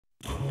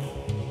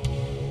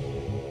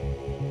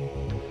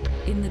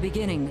In the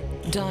beginning,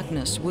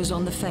 darkness was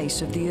on the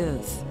face of the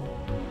earth.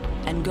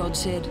 And God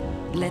said,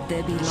 "Let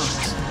there be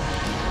light."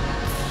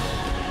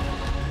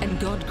 And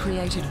God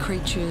created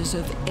creatures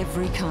of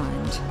every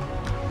kind.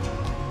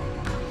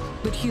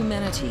 But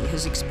humanity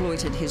has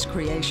exploited his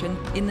creation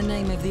in the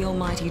name of the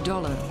almighty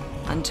dollar.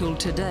 Until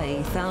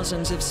today,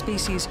 thousands of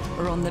species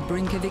are on the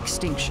brink of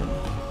extinction.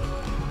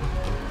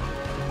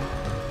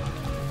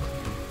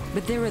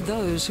 But there are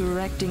those who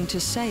are acting to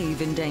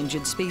save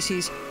endangered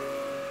species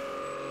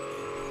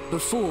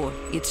before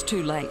it's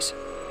too late.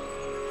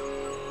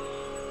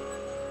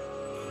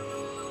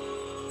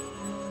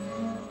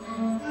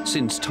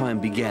 Since time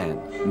began,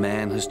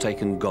 man has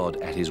taken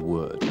God at his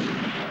word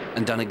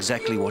and done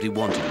exactly what he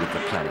wanted with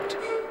the planet.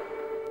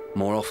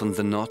 More often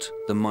than not,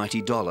 the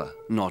mighty dollar,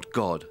 not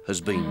God,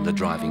 has been the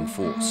driving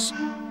force.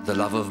 The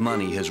love of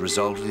money has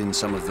resulted in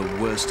some of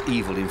the worst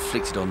evil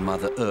inflicted on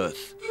Mother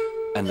Earth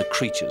and the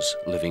creatures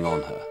living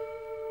on her.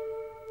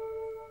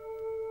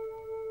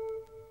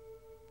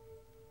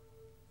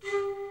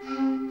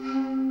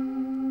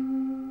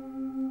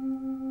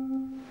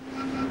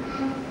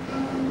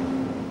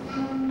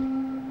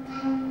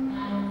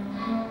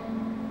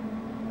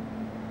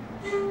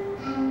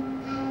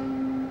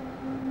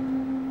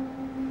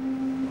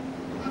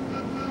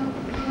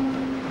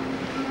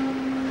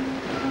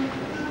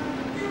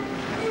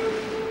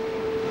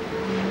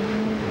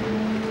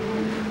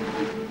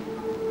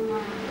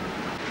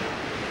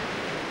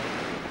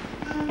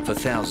 For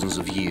thousands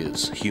of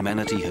years,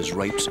 humanity has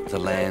raped the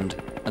land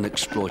and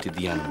exploited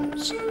the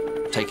animals,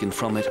 taken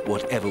from it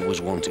whatever was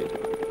wanted,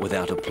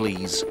 without a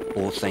please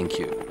or thank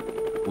you,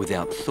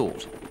 without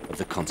thought of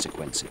the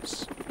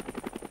consequences.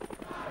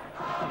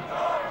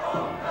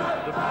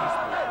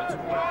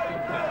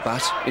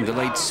 But in the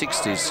late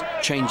 60s,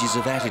 changes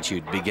of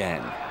attitude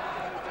began,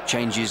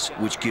 changes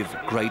which give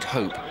great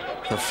hope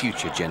for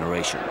future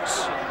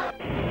generations.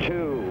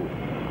 2,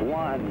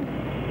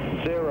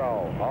 1,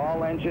 0,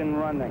 all engine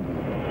running.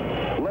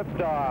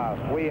 Liftoff.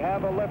 We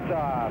have a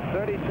liftoff.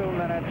 32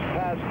 minutes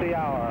past the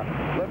hour.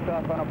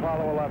 Liftoff on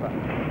Apollo 11.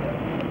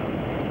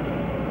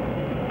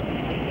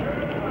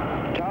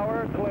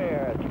 Tower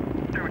cleared.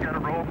 We got a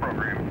roll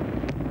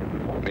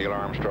program. Neil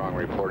Armstrong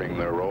reporting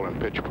the roll and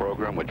pitch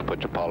program, which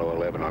puts Apollo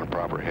 11 on a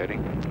proper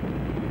heading.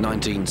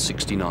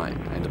 1969,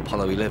 and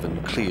Apollo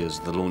 11 clears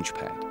the launch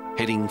pad,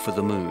 heading for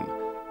the moon.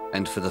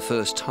 And for the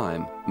first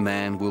time,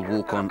 man will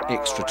walk on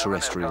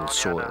extraterrestrial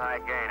soil. High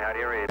gain. How do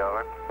you read,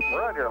 over?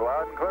 Roger,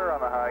 loud and clear on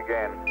the high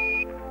gain.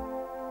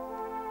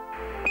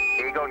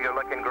 Eagle, you're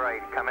looking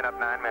great. Coming up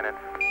 9 minutes.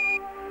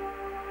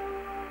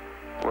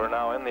 We're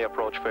now in the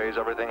approach phase.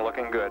 Everything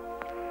looking good.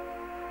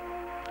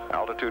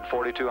 Altitude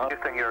 4200.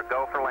 Houston, you're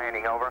go for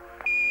landing, over.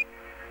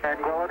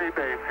 Tranquility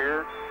Base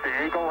here.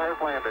 The Eagle has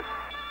landed.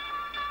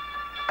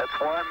 That's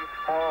one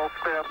small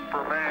step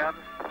for man,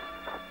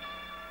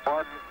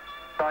 one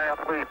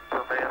giant leap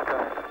for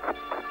mankind.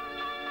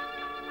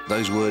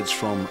 Those words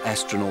from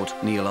astronaut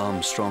Neil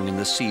Armstrong in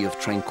the Sea of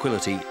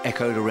Tranquility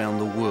echoed around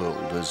the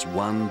world as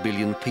 1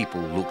 billion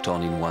people looked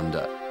on in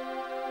wonder.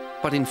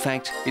 But in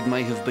fact, it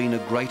may have been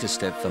a greater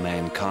step for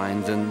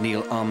mankind than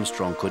Neil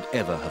Armstrong could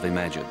ever have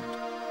imagined.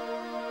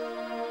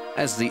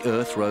 As the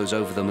Earth rose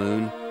over the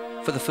moon,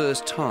 for the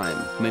first time,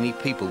 many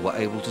people were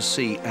able to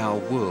see our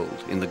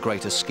world in the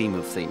greater scheme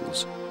of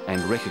things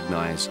and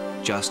recognize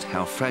just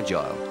how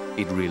fragile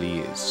it really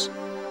is.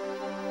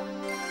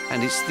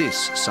 And it's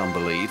this, some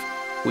believe,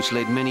 which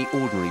led many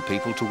ordinary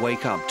people to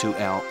wake up to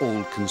our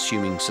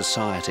all-consuming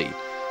society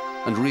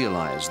and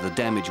realize the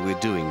damage we're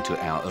doing to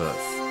our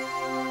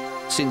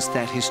Earth. Since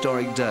that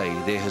historic day,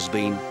 there has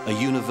been a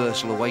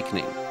universal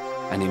awakening.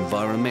 An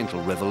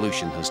environmental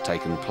revolution has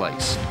taken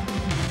place.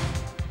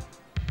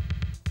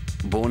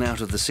 Born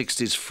out of the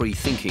 60s free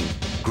thinking,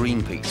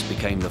 Greenpeace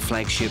became the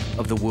flagship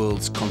of the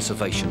world's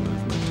conservation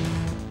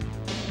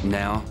movement.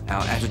 Now,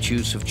 our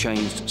attitudes have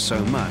changed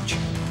so much,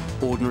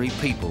 ordinary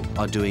people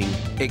are doing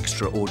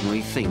extraordinary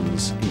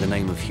things in the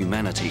name of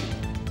humanity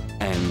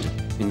and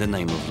in the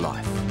name of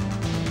life.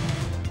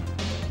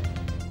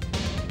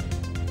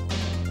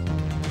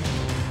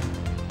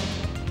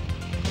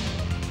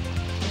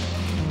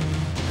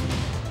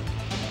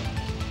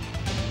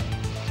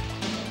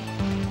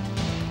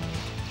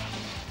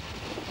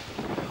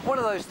 One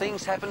of those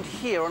things happened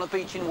here on a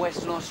beach in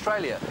Western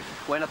Australia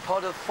when a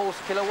pod of false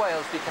killer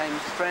whales became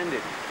stranded.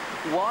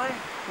 Why?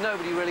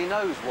 Nobody really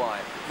knows why,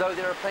 though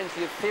there are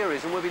plenty of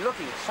theories, and we'll be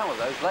looking at some of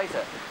those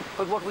later.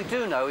 But what we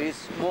do know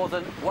is more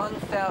than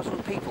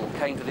 1,000 people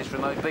came to this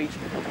remote beach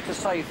to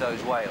save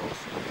those whales.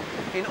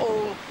 In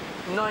all,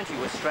 90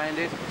 were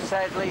stranded.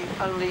 Sadly,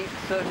 only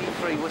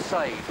 33 were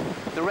saved.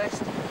 The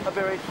rest are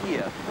buried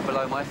here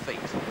below my feet.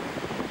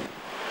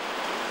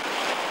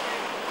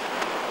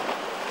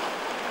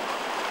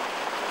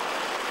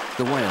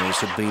 The whales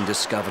had been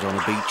discovered on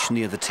a beach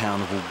near the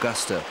town of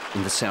Augusta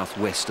in the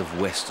southwest of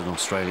Western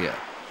Australia.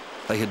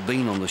 They had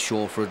been on the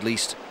shore for at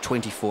least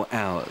 24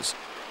 hours,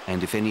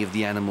 and if any of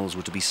the animals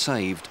were to be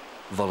saved,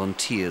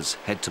 volunteers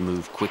had to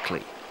move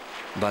quickly.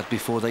 But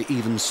before they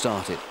even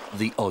started,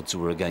 the odds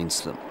were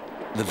against them.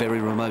 The very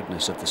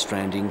remoteness of the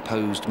stranding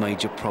posed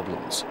major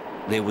problems.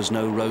 There was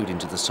no road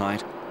into the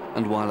site,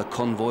 and while a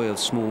convoy of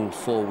small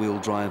four-wheel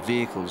drive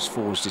vehicles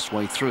forged its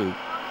way through,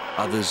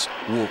 others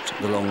walked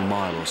the long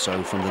mile or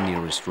so from the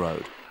nearest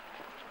road.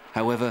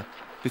 However,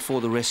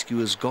 before the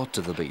rescuers got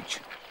to the beach,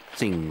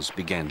 things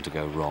began to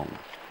go wrong.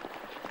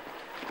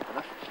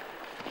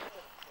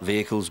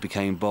 Vehicles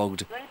became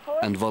bogged,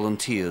 and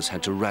volunteers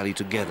had to rally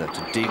together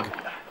to dig,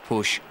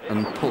 push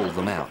and pull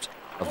them out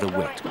of the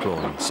wet,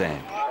 clawing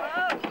sand.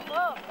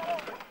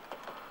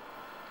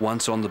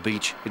 Once on the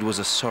beach, it was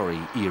a sorry,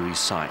 eerie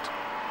sight.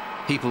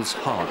 People's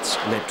hearts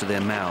leapt to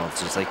their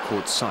mouths as they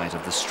caught sight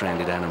of the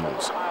stranded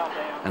animals.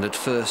 And at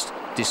first,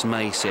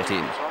 dismay set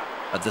in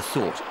at the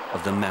thought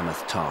of the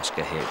mammoth task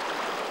ahead.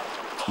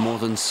 More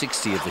than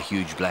 60 of the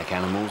huge black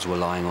animals were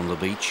lying on the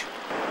beach.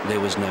 There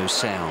was no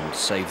sound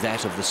save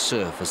that of the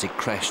surf as it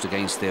crashed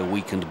against their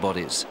weakened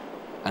bodies,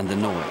 and the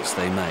noise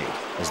they made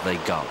as they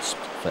gasped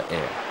for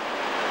air.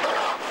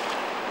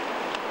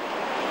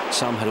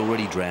 Some had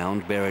already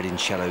drowned, buried in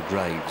shallow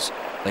graves.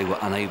 They were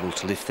unable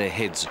to lift their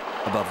heads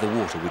above the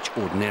water which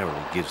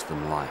ordinarily gives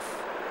them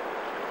life.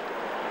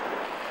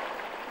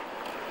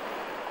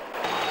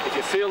 If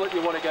you feel that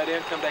you want to go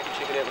down, come back and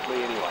check it out with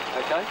me anyway,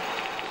 okay?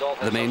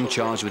 The men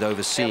charged with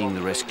overseeing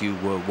the rescue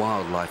were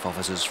wildlife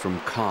officers from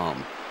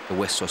CALM, the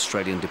West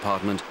Australian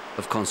Department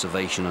of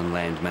Conservation and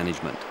Land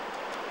Management.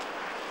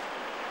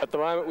 At the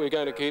moment, we're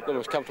going to keep them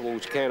as comfortable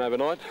as we can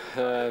overnight,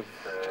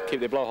 keep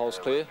their blowholes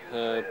clear,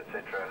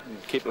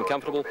 keep them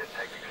comfortable,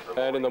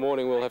 and in the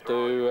morning we'll have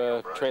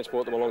to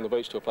transport them along the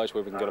beach to a place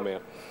where we can get them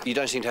out. You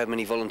don't seem to have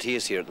many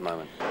volunteers here at the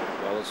moment.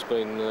 Well, it's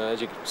been,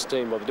 as you can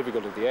see by the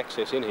difficulty of the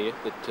access in here,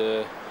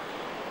 that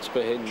it's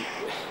been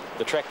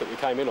the track that we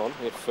came in on.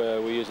 If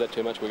we use that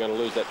too much, we're going to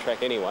lose that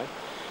track anyway.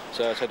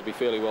 So it's had to be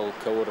fairly well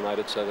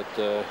coordinated so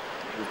that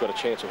we've got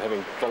a chance of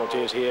having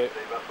volunteers here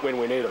when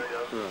we need them.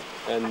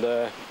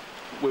 And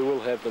we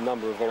will have the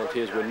number of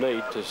volunteers we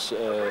need to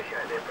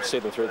see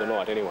them through the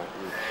night anyway.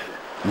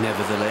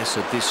 Nevertheless,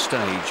 at this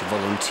stage,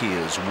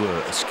 volunteers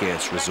were a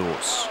scarce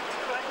resource.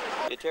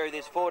 Yeah, Terry,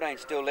 there's 14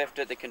 still left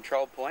at the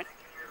control point.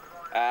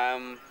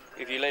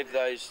 If you leave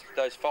those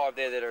 5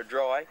 there that are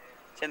dry,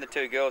 send the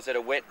 2 girls that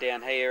are wet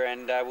down here,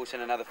 and we'll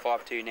send another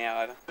 5 to you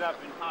now, over.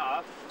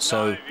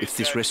 So, if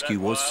this rescue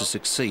was to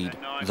succeed,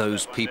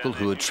 those people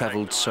who had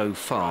travelled so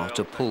far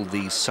to pull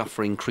these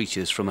suffering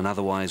creatures from an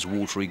otherwise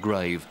watery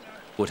grave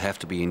would have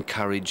to be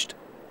encouraged,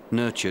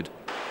 nurtured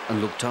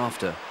and looked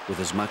after with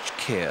as much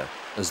care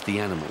as the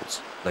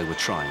animals they were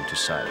trying to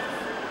save.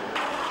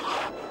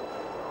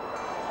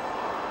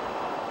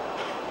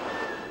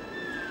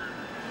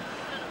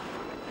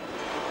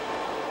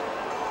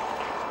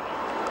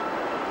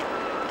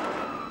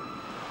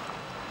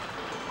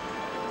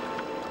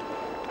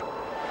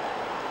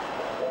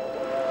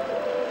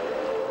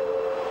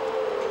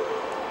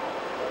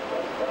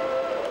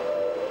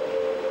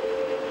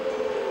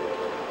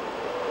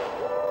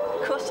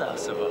 Of course they'll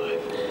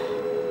survive.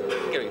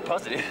 Gotta be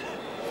positive,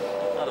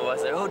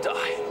 otherwise they all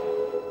die.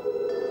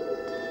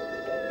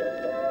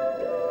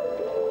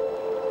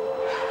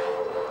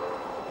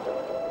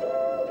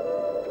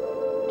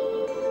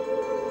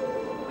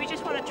 We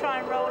just want to try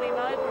and roll him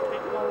over a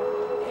bit more,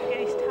 get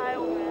his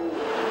tail round.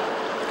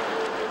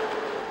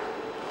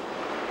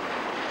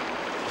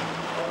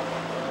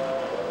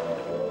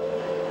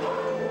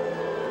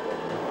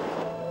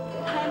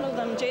 Handle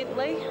them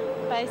gently,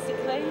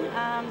 basically,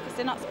 because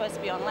they're not supposed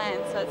to be on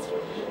land, so it's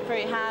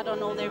very hard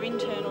on all their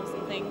internals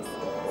and things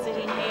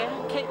sitting here.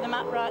 Keep them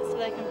upright so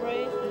they can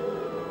breathe,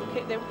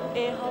 keep their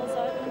air holes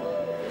open.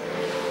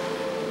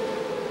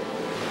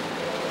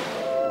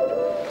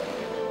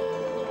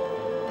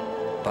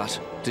 But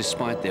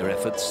despite their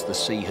efforts, the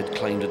sea had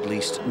claimed at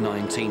least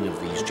 19 of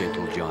these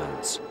gentle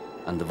giants,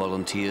 and the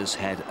volunteers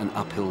had an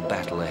uphill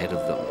battle ahead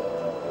of them.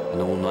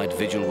 An all-night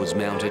vigil was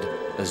mounted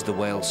as the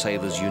whale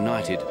savers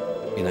united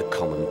in a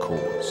common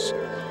cause.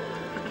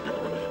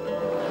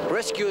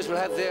 Rescuers will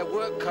have their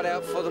work cut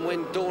out for them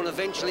when dawn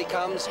eventually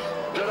comes.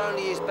 Not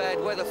only is bad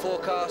weather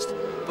forecast,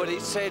 but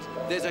it's said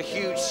there's a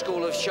huge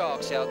school of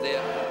sharks out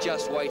there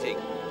just waiting.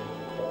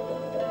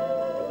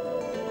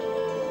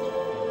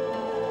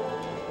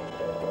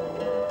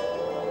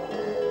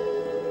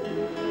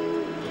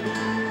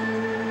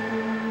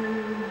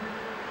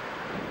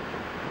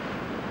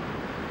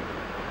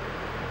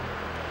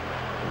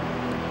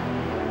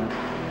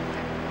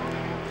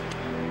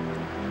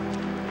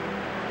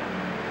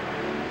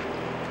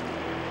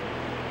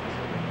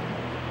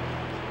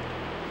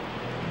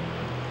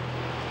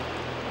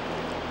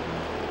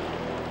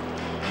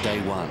 Day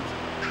 1,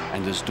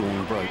 and as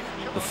dawn broke,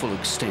 the full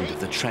extent of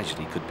the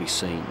tragedy could be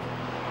seen.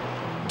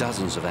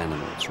 Dozens of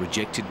animals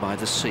rejected by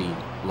the sea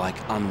like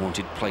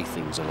unwanted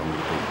playthings along the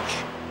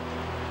beach.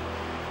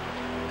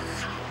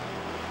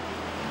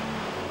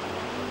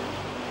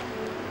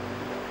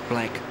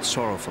 Black,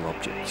 sorrowful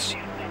objects.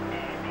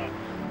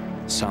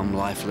 Some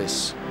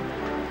lifeless,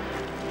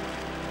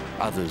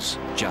 others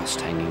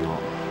just hanging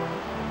on.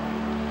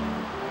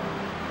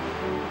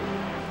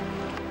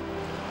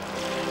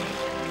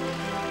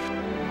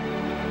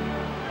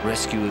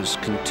 Rescuers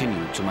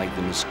continued to make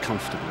them as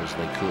comfortable as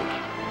they could,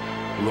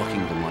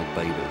 rocking them like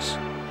babies,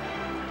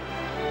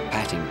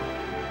 patting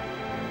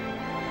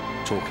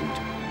them, talking to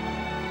them.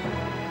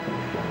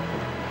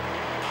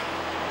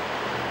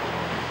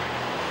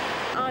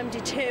 I'm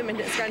determined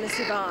it's going to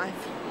survive.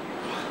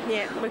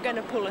 Yeah, we're going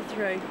to pull her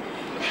through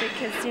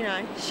because, you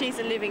know, she's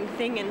a living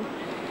thing and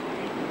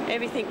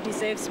everything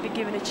deserves to be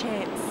given a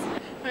chance.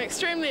 I'm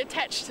extremely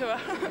attached to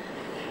her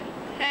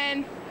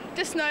and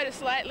just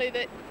noticed lately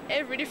that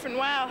every different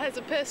whale has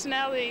a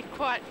personality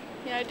quite,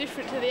 you know,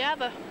 different to the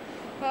other.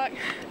 Like,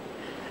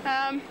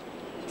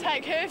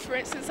 take her for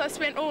instance, I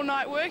spent all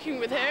night working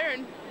with her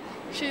and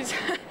she's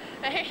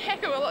a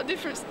heck of a lot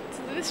different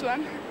to this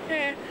one.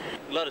 Yeah.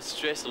 A lot of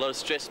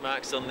stress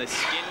marks on their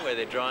skin where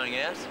they're drying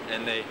out,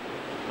 and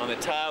on their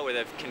tail where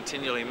they're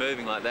continually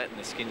moving like that and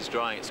the skin's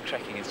drying, it's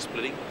cracking and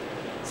splitting.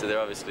 So they're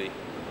obviously,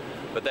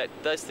 but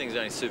those things are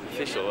only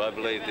superficial. I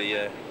believe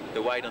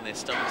the weight on their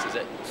stomachs is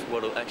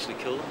what will actually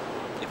kill them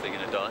if they're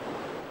going to die.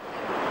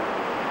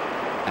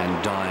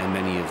 And die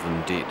many of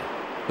them did,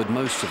 but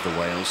most of the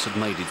whales had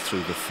made it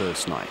through the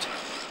first night,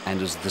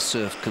 and as the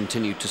surf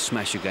continued to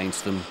smash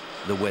against them,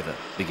 the weather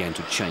began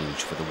to change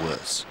for the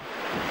worse.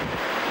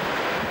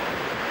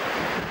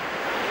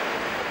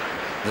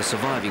 The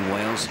surviving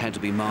whales had to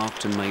be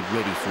marked and made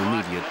ready for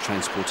immediate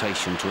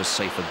transportation to a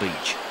safer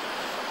beach.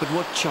 But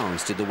what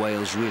chance did the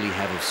whales really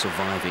have of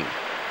surviving?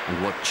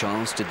 And what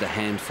chance did the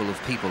handful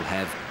of people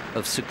have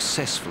of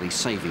successfully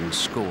saving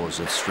scores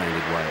of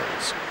stranded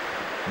whales?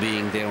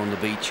 Being there on the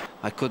beach,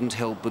 I couldn't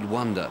help but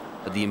wonder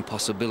at the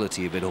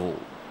impossibility of it all.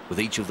 With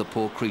each of the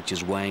poor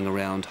creatures weighing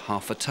around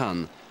half a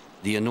ton,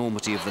 the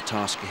enormity of the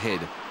task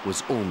ahead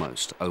was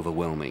almost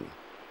overwhelming.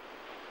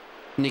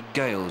 Nick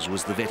Gales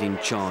was the vet in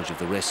charge of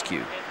the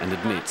rescue and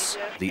admits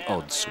the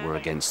odds were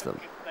against them.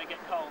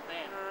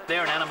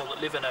 They're an animal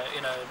that live in a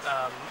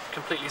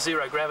completely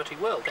zero gravity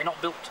world. They're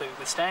not built to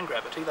withstand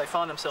gravity. They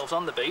find themselves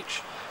on the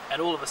beach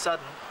and all of a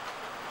sudden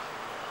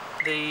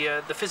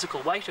the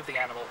physical weight of the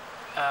animal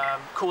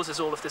causes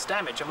all of this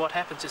damage, and what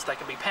happens is they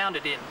can be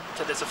pounded in,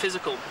 so there's a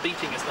physical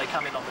beating as they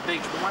come in on the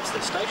beach, but once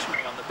they're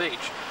stationary on the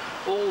beach,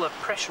 all the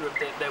pressure of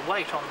their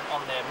weight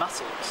on their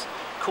muscles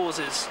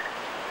causes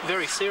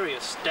very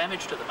serious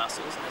damage to the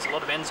muscles, and there's a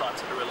lot of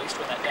enzymes that are released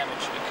when that damage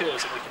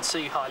occurs, and we can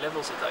see high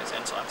levels of those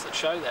enzymes that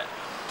show that.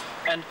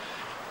 And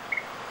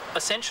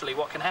essentially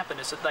what can happen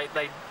is that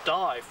they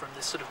die from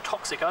this sort of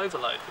toxic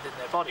overload within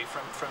their body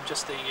from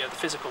just the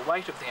physical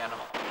weight of the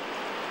animal.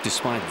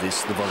 Despite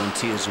this, the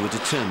volunteers were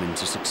determined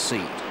to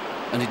succeed,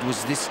 and it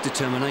was this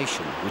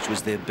determination which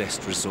was their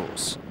best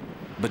resource.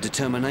 But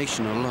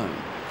determination alone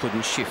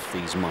couldn't shift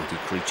these mighty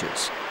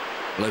creatures.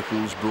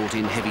 Locals brought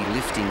in heavy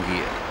lifting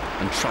gear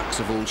and trucks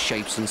of all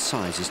shapes and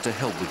sizes to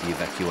help with the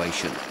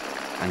evacuation.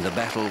 And the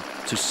battle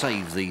to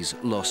save these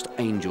lost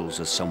angels,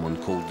 as someone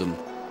called them,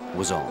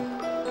 was on.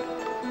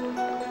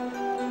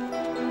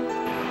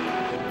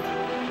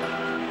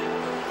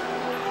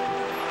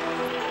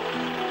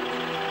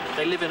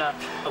 They live in a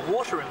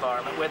water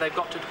environment where they've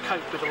got to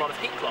cope with a lot of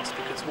heat loss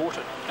because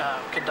water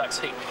conducts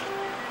heat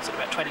sort of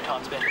about 20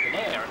 times better than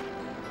air.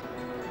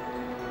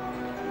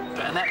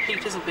 And that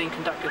heat isn't being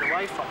conducted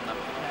away from them.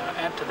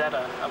 Add to that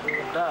a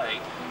warm day,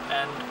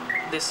 and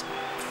this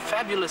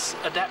fabulous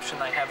adaptation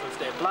they have of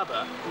their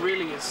blubber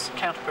really is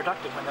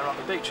counterproductive when they're on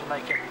the beach, and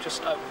they can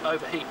just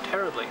overheat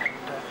terribly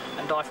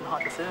and die from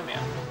hypothermia.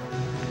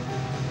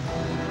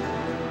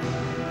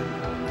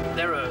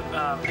 There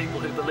are people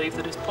who believe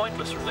that it's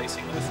pointless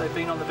releasing them if they've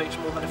been on the beach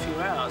more than a few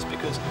hours,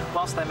 because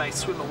whilst they may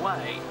swim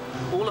away,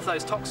 all of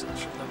those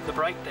toxins from the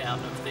breakdown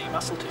of the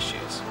muscle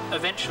tissues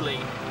eventually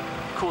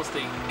cause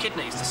the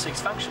kidneys to cease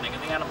functioning,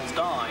 and the animals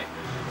die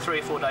 3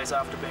 or 4 days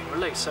after being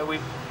released. So we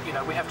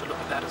have to look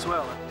at that as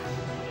well.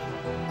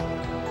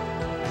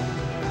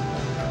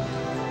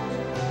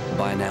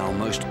 By now,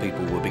 most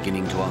people were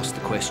beginning to ask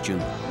the question,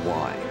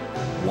 why?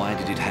 Why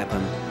did it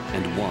happen,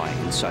 and why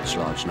in such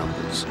large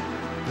numbers?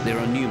 There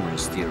are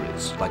numerous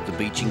theories, like the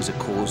beachings are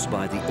caused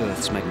by the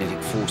Earth's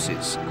magnetic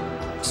forces.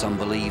 Some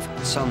believe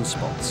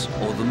sunspots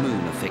or the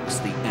moon affects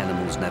the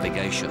animal's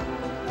navigation.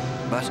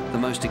 But the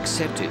most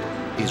accepted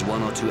is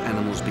 1 or 2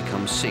 animals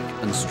become sick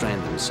and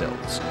strand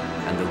themselves,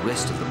 and the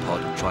rest of the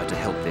pod try to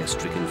help their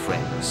stricken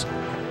friends.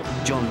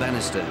 John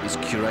Bannister is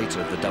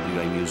curator of the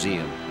WA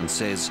Museum and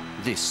says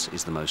this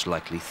is the most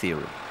likely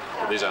theory.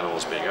 These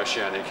animals being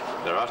oceanic,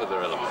 they're out of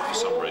their element for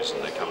some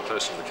reason. They come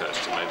close to the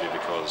coast, and maybe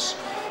because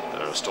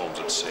there are storms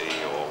at sea,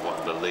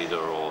 or the leader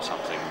or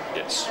something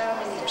gets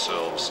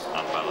themselves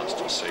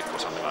unbalanced or sick or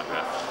something like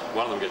that.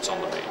 One of them gets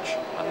on the beach,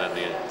 and then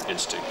the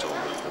instinct or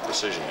the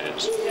decision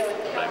is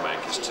they make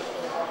is to,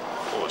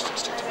 almost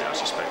instinctively I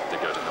suspect, they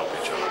go to help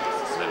each other.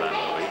 They land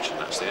on the beach, and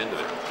that's the end of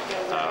it.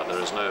 There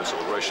is no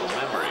sort of racial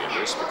memory in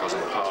this, because in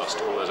the past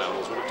all those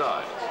animals would have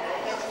died.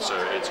 So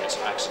it's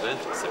an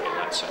accidental thing in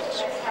that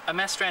sense. A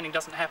mass stranding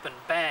doesn't happen,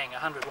 bang,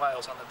 100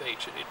 whales on the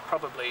beach. It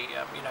probably,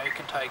 it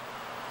can take,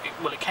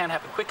 well, it can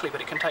happen quickly,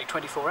 but it can take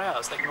 24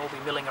 hours. They can all be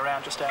milling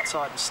around just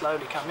outside and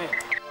slowly come in.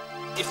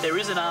 If there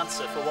is an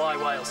answer for why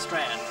whales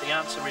strand, the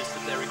answer is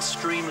that they're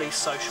extremely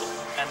social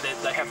and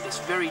they have this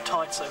very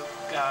tight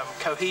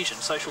cohesion,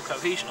 social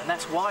cohesion, and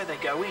that's why they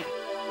go in.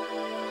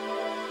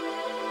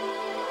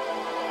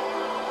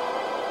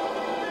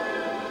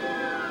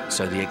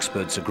 So the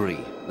experts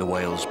agree. The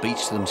whales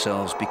beach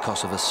themselves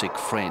because of a sick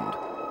friend,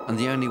 and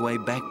the only way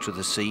back to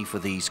the sea for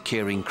these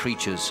caring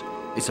creatures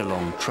is a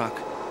long truck,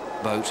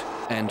 boat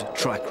and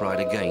trike ride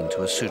again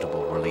to a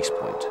suitable release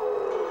point.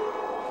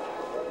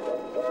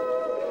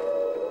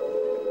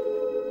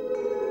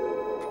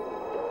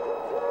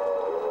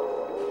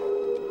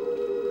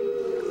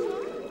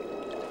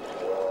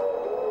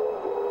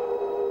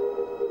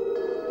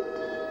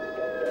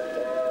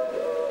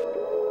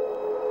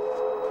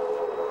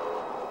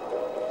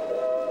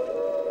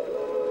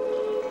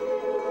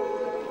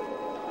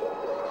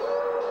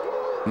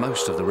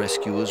 Most of the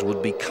rescuers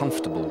would be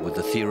comfortable with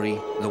the theory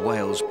the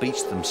whales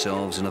beached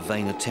themselves in a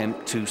vain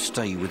attempt to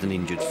stay with an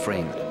injured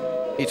friend.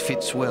 It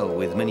fits well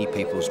with many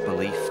people's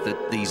belief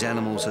that these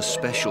animals are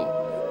special.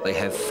 They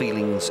have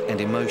feelings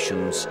and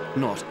emotions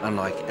not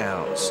unlike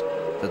ours,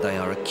 that they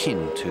are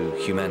akin to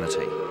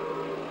humanity.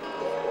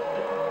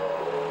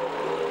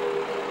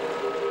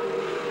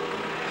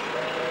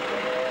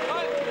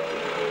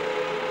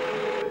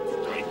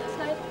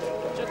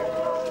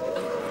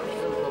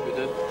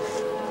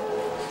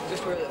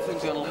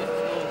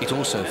 It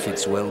also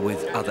fits well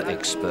with other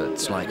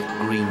experts like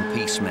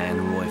Greenpeace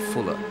man Roy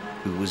Fuller,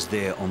 who was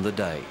there on the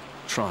day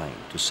trying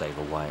to save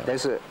a whale.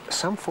 There's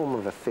some form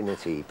of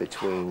affinity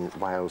between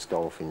whales,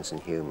 dolphins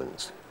and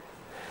humans.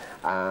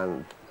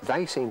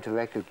 They seem to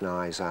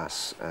recognise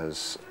us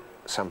as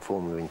some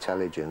form of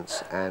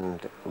intelligence,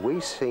 and we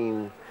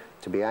seem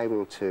to be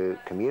able to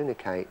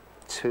communicate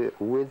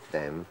with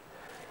them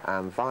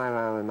via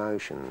our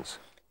emotions.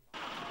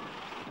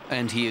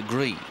 And he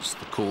agrees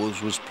the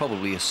cause was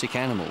probably a sick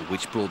animal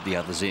which brought the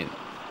others in.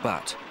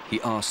 But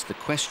he asks the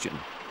question,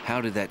 how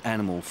did that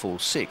animal fall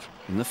sick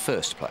in the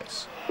first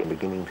place? We're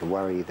beginning to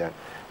worry that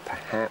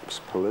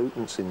perhaps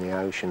pollutants in the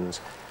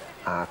oceans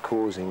are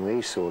causing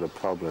these sort of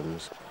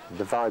problems.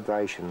 The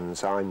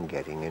vibrations I'm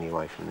getting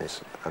anyway from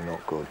this are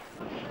not good.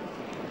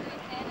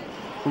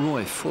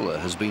 Roy Fuller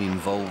has been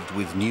involved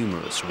with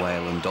numerous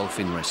whale and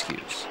dolphin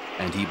rescues,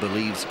 and he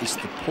believes it's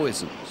the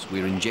poisons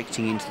we're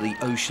injecting into the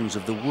oceans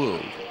of the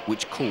world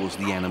which cause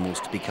the animals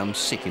to become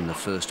sick in the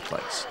first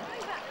place.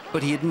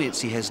 But he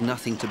admits he has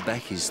nothing to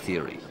back his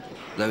theory,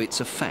 though it's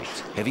a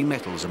fact heavy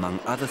metals, among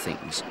other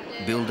things,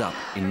 build up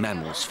in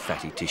mammals'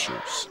 fatty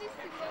tissues.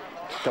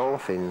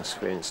 Dolphins,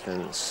 for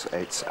instance,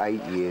 it's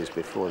 8 years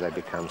before they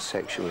become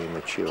sexually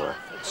mature,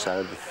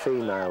 so the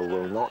female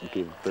will not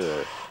give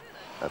birth,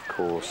 of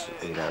course,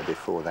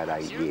 before that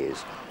 8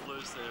 years.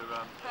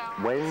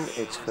 When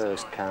its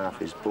first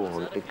calf is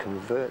born, it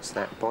converts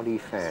that body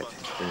fat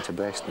into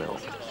breast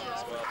milk.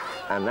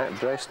 And that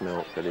breast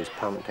milk that is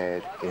pumped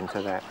out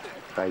into that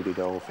baby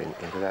dolphin,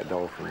 into that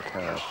dolphin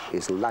calf,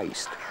 is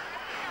laced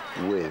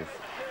with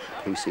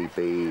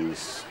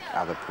PCBs,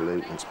 other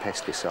pollutants,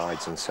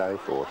 pesticides and so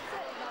forth.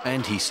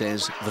 And he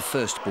says the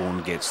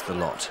firstborn gets the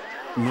lot.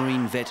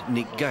 Marine vet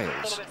Nick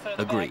Gales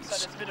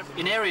agrees.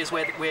 In areas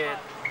where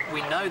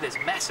we know there's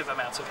massive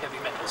amounts of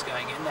heavy metals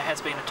going in, there has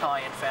been a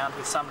tie-in found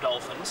with some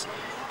dolphins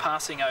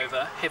passing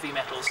over heavy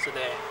metals to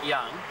their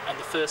young, and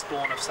the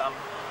firstborn of some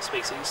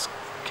species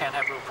can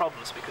have real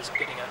problems because of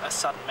getting a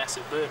sudden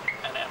massive burden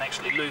and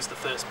actually lose the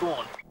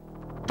firstborn.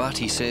 But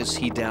he says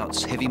he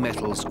doubts heavy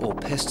metals or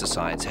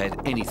pesticides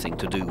had anything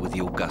to do with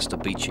the Augusta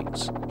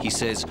beachings. He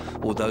says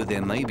although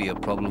there may be a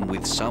problem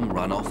with some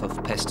runoff of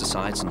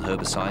pesticides and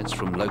herbicides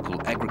from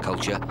local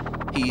agriculture,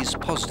 he is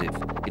positive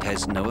it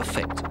has no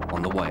effect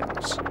on the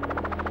whales.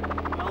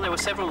 Well, there were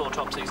several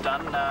autopsies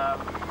done,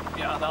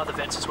 other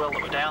vets as well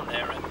that were down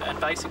there, and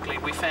basically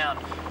we found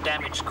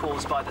damage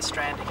caused by the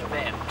stranding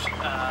event,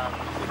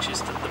 which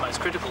is the most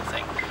critical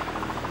thing.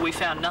 We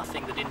found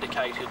nothing that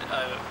indicated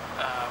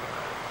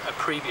a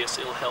previous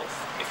ill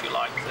health, if you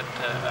like,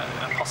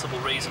 that a possible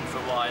reason for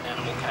why an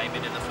animal came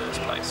in the first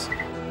place.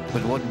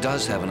 But what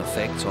does have an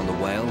effect on the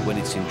whale when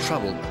it's in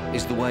trouble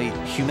is the way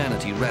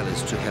humanity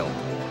rallies to help.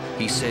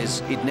 He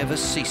says it never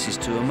ceases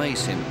to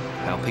amaze him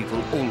how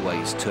people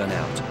always turn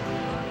out.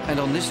 And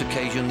on this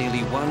occasion,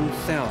 nearly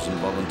 1,000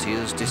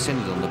 volunteers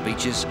descended on the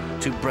beaches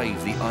to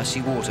brave the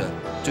icy water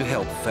to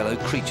help fellow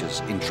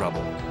creatures in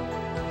trouble.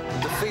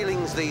 The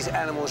feelings these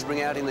animals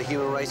bring out in the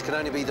human race can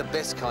only be the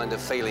best kind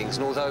of feelings,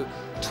 and although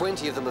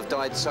 20 of them have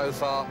died so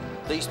far,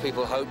 these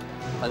people hope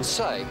and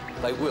say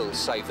they will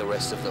save the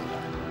rest of them.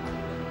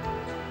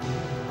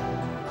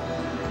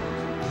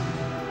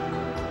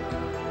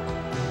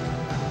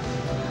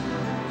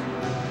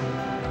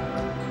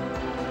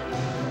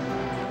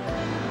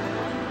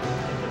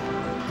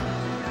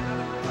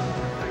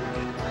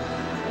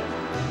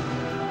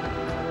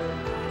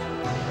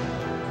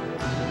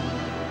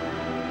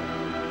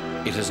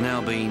 It has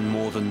now been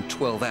more than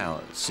 12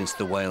 hours since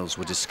the whales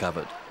were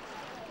discovered.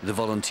 The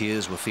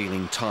volunteers were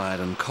feeling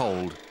tired and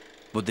cold,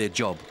 but their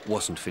job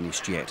wasn't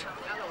finished yet.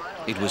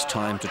 It was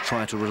time to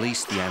try to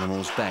release the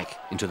animals back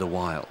into the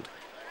wild.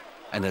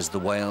 And as the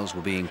whales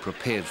were being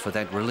prepared for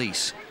that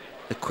release,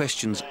 the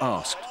questions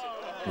asked,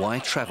 why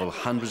travel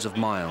hundreds of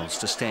miles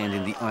to stand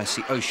in the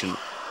icy ocean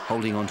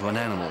holding onto an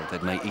animal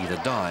that may either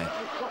die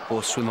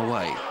or swim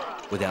away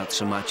without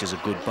so much as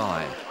a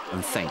goodbye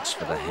and thanks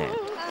for the hand?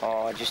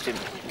 Oh, just to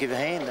give a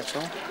hand, that's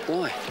all.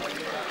 Why?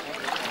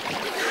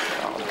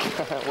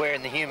 We're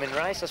in the human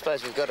race. I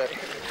suppose we've got to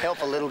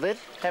help a little bit,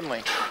 haven't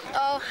we?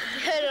 Oh,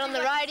 heard it on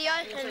the radio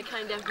and they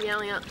came down from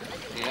yelling up.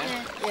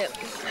 Yeah? Yep.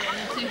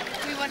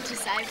 We want to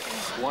save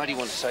them. Why do you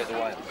want to save the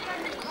whale?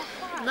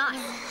 Nice.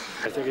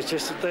 I think it's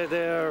just that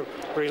they're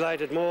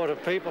related more to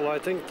people, I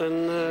think,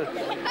 than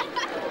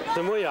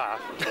we are.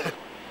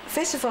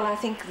 First of all, I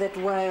think that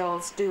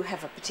whales do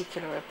have a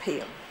particular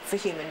appeal for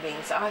human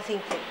beings. I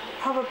think that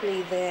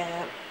probably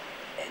they're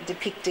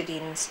depicted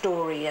in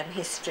story and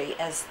history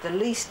as the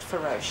least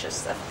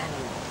ferocious of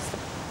animals.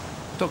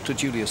 Dr.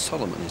 Julia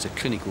Solomon is a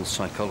clinical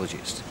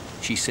psychologist.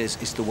 She says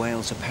it's the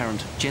whale's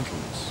apparent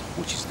gentleness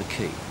which is the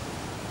key.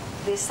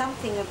 There's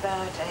something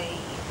about a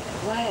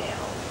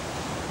whale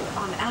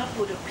on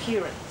outward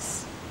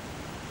appearance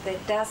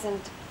that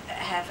doesn't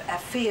have a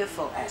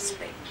fearful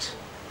aspect.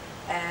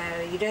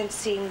 You don't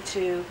seem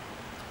to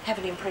have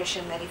an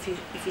impression that if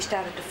you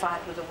started to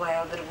fight with a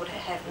whale that it would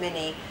have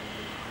many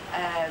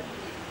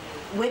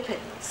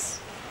weapons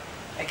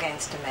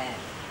against a man,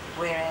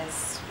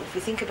 whereas if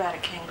you think about a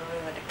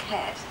kangaroo and a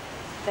cat,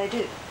 they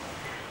do.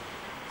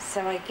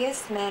 So I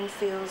guess man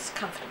feels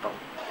comfortable.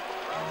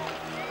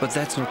 But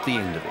that's not the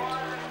end of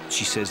it.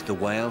 She says the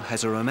whale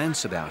has a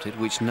romance about it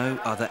which no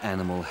other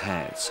animal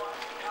has.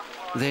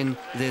 Then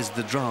there's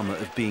the drama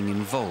of being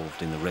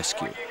involved in the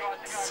rescue.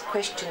 It's a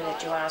question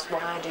that you ask,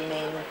 why do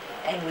men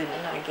and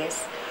women, I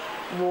guess,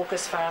 walk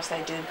as far as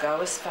they do,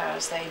 go as far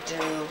as they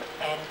do,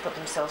 and put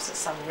themselves at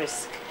some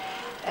risk?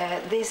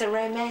 There's a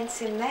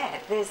romance in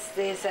that.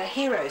 There's a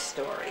hero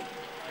story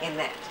in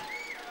that.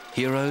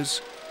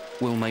 Heroes?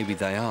 Well, maybe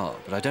they are,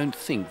 but I don't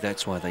think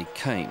that's why they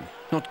came.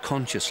 Not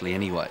consciously,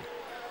 anyway.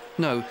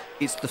 No,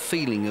 it's the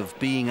feeling of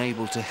being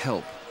able to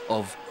help,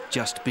 of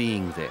just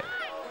being there.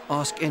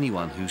 Ask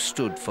anyone who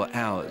stood for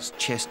hours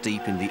chest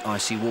deep in the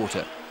icy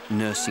water,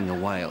 nursing a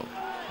whale,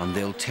 and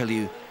they'll tell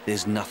you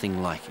there's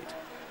nothing like it.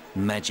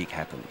 Magic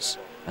happens,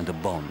 and a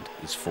bond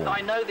is formed.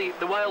 I know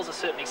the whales are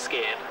certainly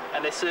scared,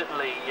 and they're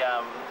certainly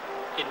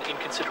in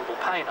considerable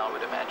pain, I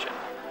would imagine.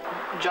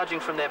 Judging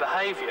from their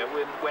behaviour,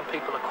 when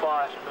people are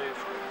quiet and move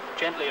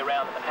gently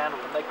around them and handle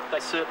them, they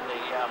certainly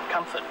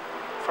comfort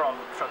from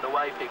the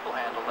way people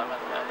handle them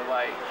and the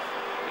way,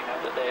 you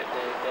know, that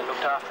they're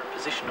looked after and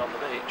positioned on the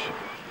beach.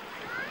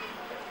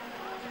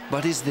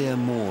 But is there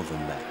more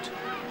than that?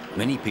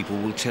 Many people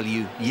will tell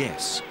you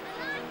yes.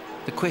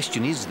 The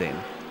question is then,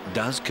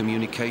 does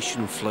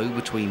communication flow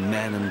between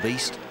man and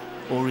beast,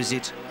 or is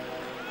it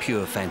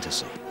pure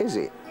fantasy? Is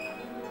it?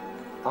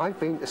 I've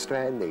been to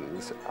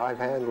strandings, I've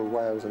handled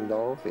whales and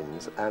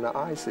dolphins, and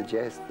I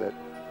suggest that,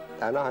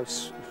 and I've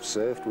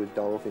surfed with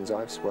dolphins,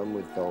 I've swum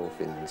with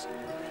dolphins.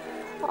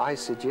 I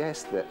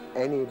suggest that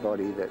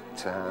anybody that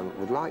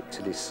would like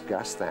to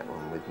discuss that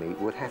one with me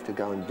would have to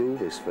go and do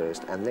this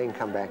first and then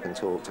come back and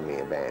talk to me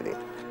about it.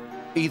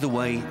 Either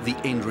way, the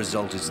end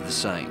result is the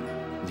same.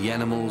 The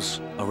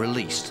animals are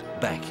released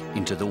back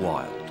into the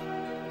wild.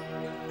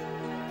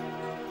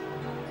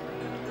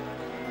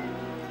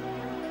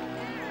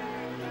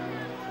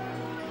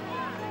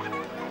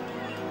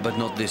 But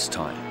not this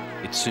time.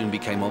 It soon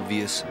became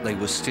obvious they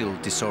were still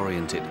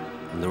disoriented,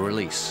 and the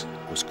release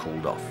was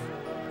called off.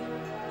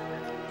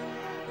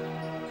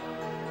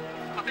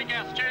 I think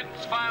our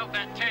students failed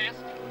that test.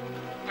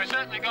 We've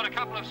certainly got a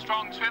couple of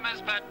strong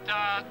swimmers, but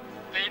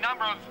the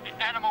number of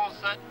animals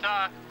that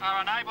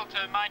are unable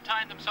to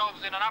maintain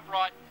themselves in an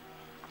upright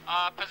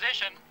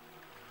position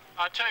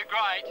are too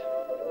great.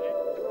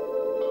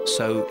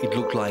 So it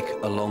looked like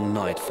a long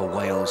night for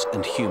whales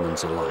and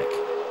humans alike,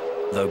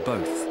 though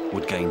both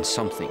would gain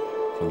something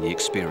from the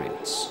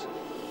experience.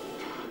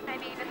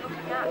 Maybe even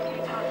looking out 2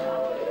 times.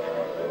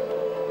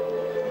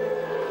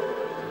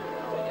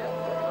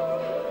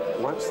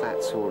 Once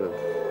that sort of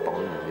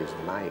bond is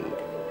made,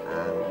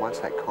 once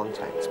that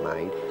contact's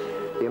made,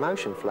 the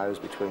emotion flows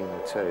between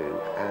the two,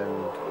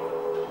 and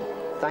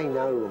they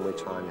know when we're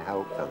trying to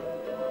help them.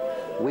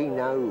 We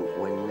know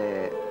when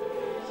they're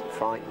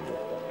frightened,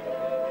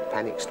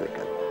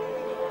 panic-stricken.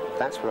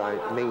 That's what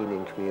I mean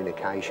in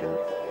communication.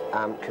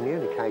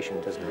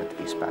 Communication doesn't have to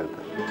be spoken.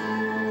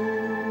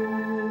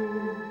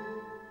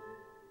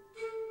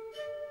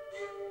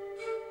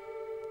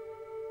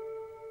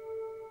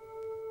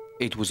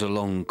 It was a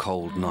long,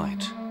 cold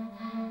night,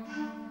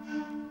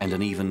 and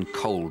an even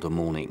colder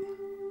morning.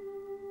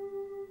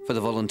 For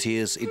the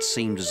volunteers, it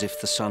seemed as if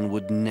the sun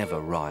would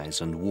never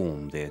rise and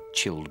warm their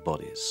chilled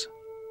bodies.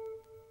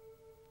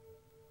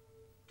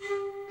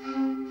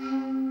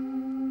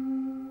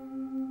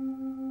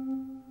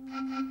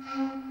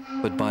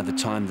 But by the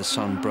time the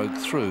sun broke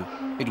through,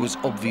 it was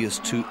obvious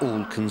to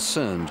all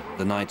concerned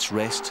the night's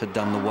rest had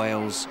done the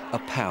whales a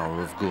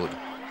power of good,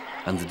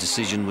 and the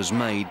decision was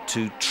made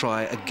to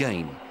try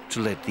again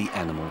to let the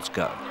animals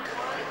go.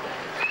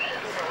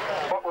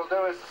 What we'll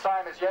do is the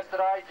same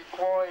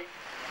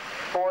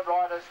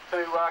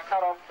to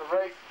cut off the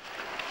reef.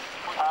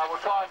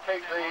 We'll try and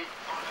keep the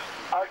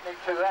opening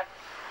to that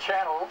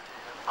channel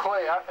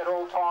clear at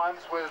all times,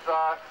 with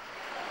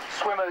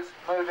swimmers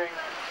moving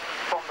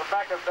from the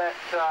back of that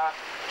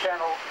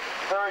channel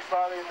very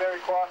slowly and very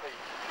quietly.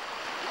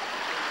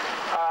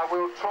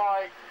 We'll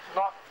try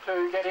not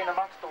to get in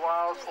amongst the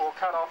whales or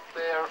cut off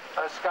their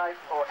escape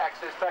or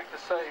access back to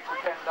sea if we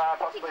can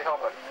possibly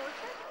help it.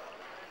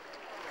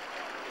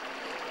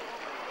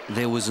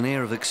 There was an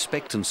air of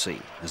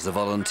expectancy as the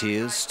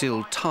volunteers,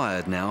 still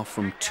tired now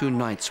from 2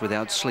 nights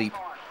without sleep,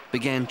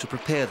 began to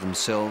prepare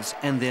themselves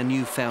and their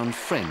newfound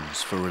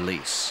friends for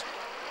release.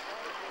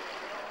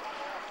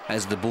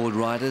 As the board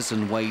riders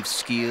and wave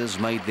skiers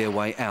made their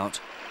way out,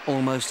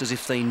 almost as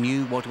if they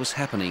knew what was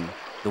happening,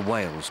 the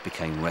whales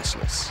became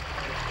restless.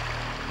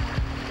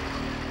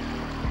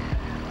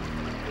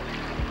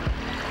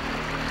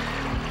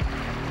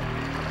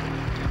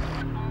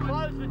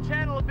 Close the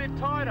channel a bit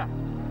tighter.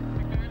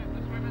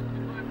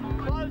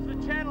 Close the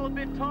channel a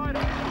bit tighter.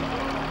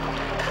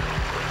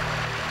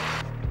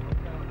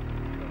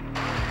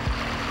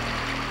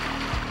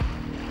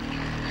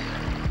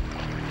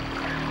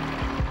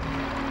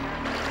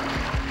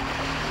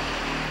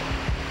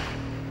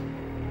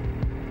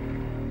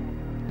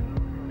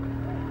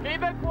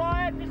 Keep it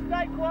quiet, just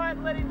stay quiet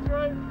and let him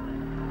through.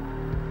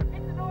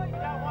 Get the noise. You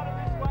don't want it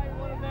this way, you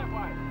want it that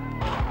way.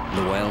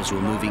 The whales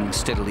were moving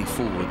steadily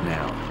forward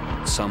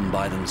now, some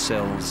by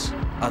themselves,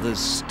 others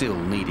still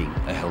needing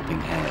a helping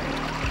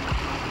hand.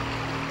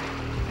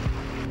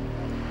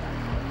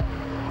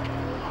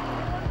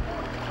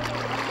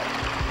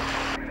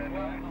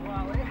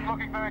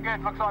 Looking very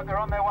good, looks like they're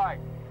on their way.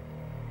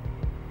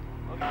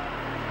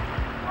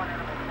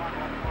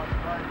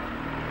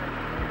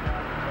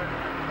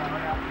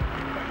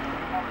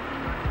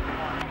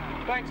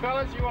 Thanks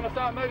fellas, you want to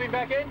start moving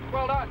back in?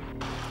 Well done.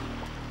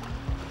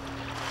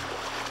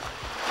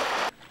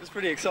 It was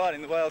pretty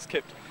exciting. The whales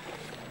kept,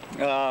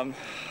 the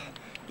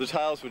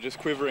tails were just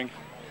quivering,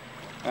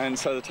 and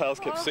so the tails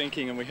kept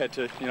sinking, and we had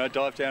to,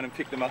 dive down and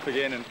pick them up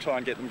again and try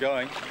and get them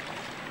going.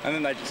 And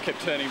then they just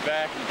kept turning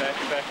back and back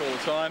and back all the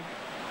time.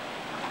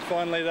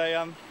 Finally they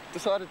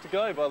decided to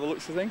go by the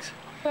looks of things.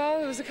 Well,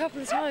 there was a couple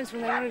of times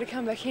when they wanted to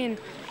come back in,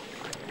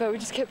 but we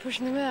just kept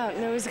pushing them out.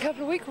 And there was a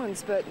couple of weak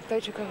ones, but they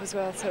took off as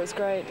well, so it was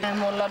great.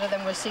 Well, a lot of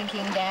them were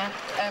sinking down,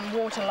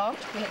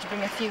 waterlogged. We had to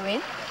bring a few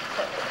in,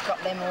 but got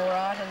them all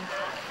right, and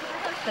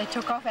they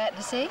took off out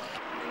to sea.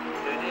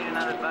 Do you need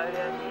another boat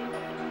out here?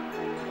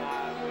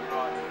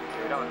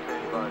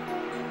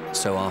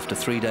 So after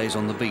 3 days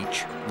on the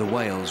beach, the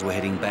whales were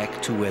heading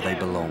back to where they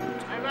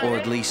belonged. Or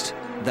at least,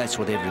 that's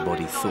what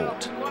everybody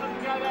thought.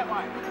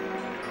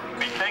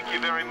 We thank you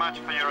very much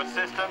for your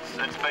assistance.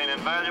 It's been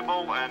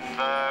invaluable,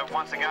 and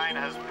once again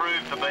has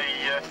proved to be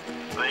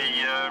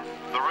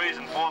the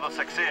reason for the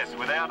success.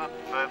 Without it,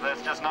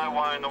 there's just no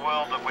way in the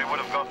world that we would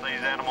have got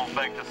these animals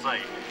back to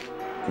sea.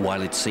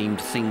 While it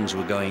seemed things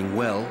were going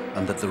well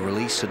and that the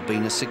release had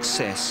been a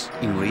success,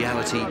 in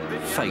reality,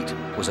 fate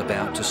was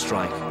about to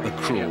strike a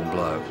cruel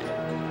blow.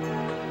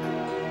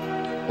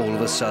 All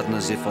of a sudden,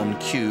 as if on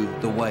cue,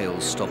 the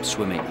whales stopped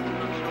swimming.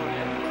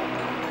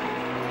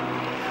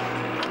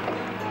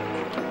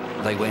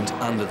 They went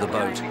under the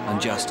boat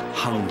and just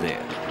hung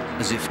there,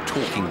 as if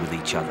talking with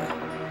each other,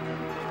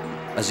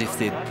 as if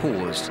they'd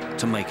paused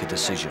to make a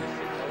decision.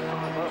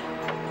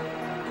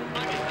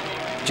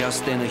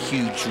 Just then a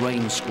huge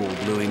rain squall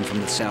blew in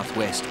from the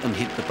southwest and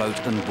hit the boat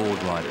and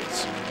board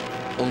riders.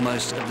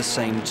 Almost at the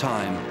same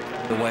time,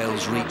 the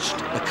whales reached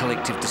a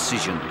collective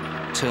decision,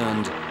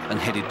 turned and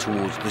headed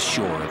towards the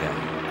shore again.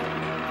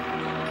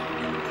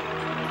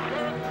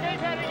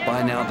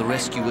 By now the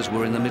rescuers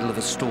were in the middle of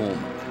a storm,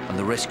 and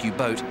the rescue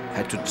boat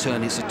had to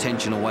turn its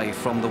attention away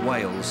from the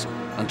whales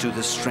and to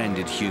the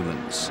stranded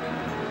humans.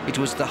 It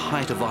was the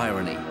height of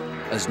irony,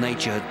 as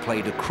nature had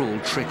played a cruel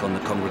trick on the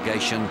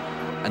congregation,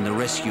 and the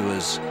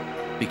rescuers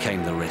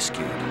became the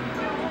rescued.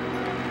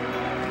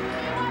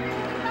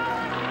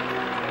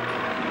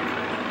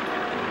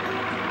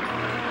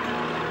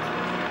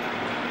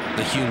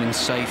 The humans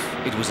safe,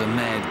 it was a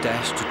mad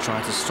dash to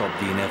try to stop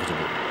the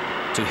inevitable,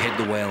 to head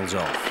the whales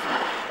off.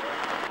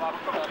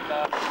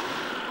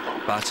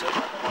 But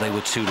they were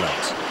too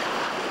late.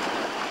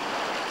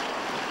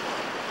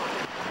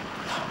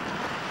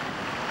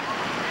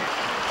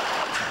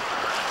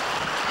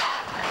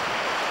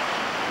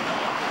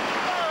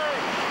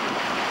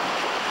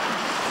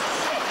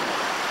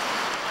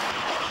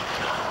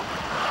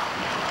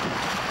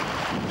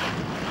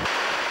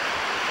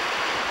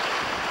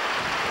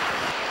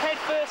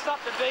 Up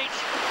the beach,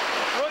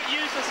 we'll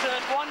use the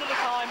surf one at a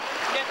time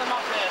to get them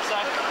up there. So,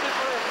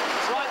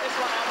 right this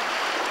one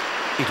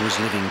out. It was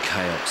living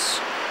chaos.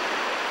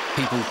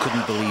 People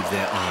couldn't believe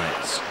their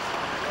eyes.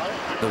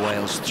 The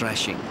whales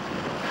thrashing,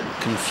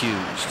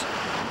 confused,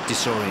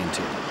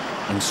 disoriented,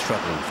 and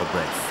struggling for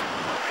breath.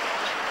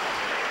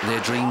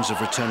 Their dreams of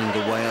returning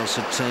the whales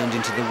had turned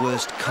into the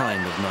worst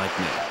kind of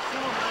nightmare.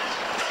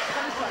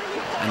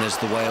 And as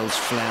the whales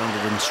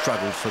floundered and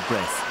struggled for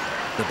breath,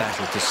 the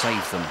battle to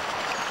save them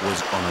was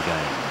on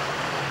again.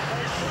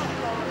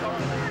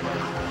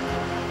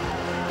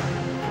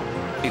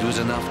 It was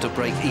enough to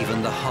break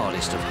even the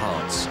hardest of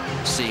hearts,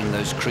 seeing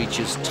those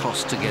creatures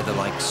tossed together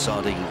like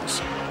sardines.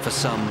 For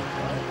some,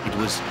 it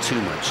was too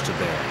much to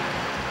bear.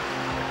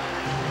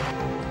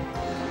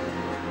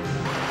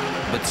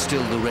 But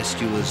still the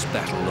rescuers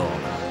battled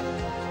on.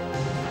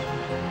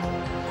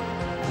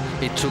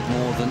 It took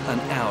more than an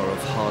hour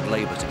of hard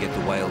labour to get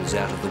the whales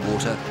out of the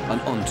water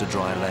and onto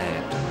dry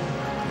land.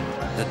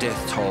 The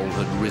death toll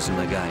had risen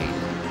again.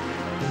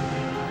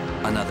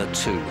 Another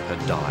 2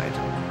 had died.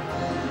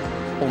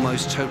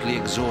 Almost totally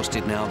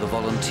exhausted now, the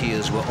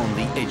volunteers were on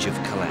the edge of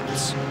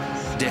collapse,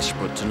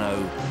 desperate to know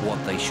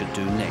what they should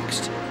do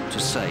next to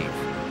save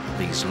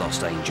these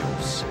lost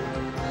angels.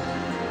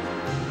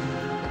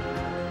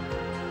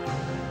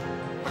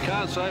 I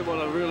can't say what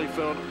I really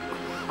felt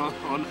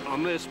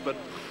on this, but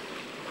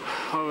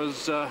I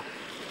was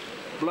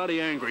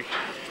bloody angry,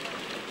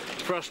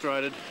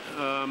 frustrated,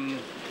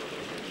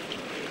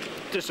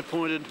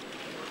 disappointed,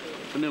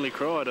 and nearly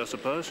cried, I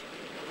suppose.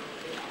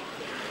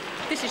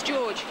 This is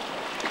George.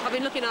 I've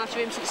been looking after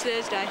him since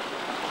Thursday.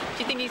 Do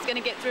you think he's going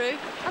to get through?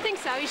 I think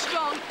so. He's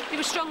strong. He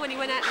was strong when he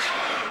went out.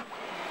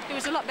 He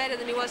was a lot better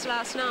than he was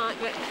last night,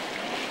 but,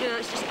 you know,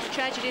 it's just a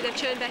tragedy they've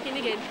turned back in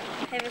again.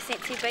 Ever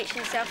since he beached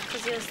himself,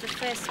 because he was the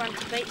first one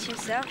to beach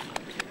himself,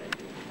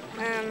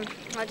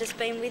 I've just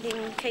been with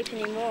him, keeping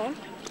him warm.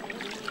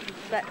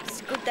 But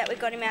it's good that we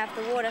got him out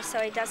of the water so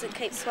he doesn't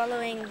keep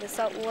swallowing the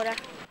salt water.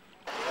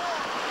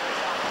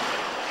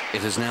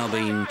 It has now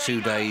been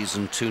 2 days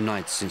and 2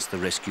 nights since the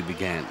rescue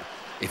began.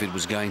 If it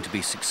was going to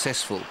be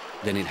successful,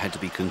 then it had to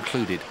be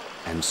concluded,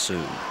 and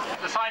soon.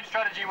 The same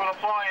strategy will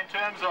apply in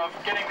terms of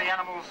getting the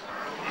animals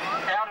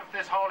out of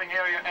this holding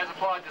area as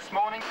applied this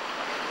morning.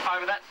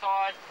 Over that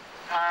side,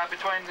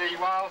 between the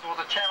whales or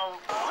the channel.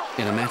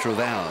 In a matter of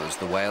hours,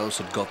 the whales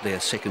had got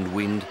their second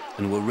wind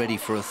and were ready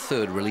for a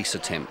third release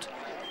attempt.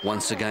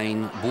 Once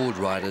again, board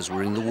riders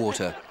were in the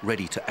water,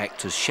 ready to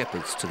act as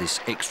shepherds to this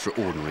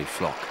extraordinary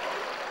flock.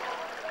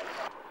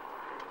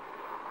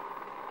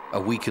 A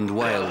weakened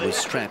whale was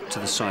strapped to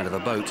the side of the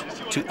boat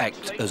to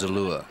act as a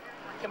lure.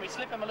 Can we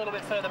slip him a little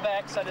bit further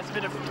back so there's a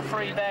bit of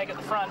free bag at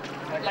the front?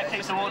 That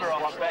keeps the water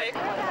off.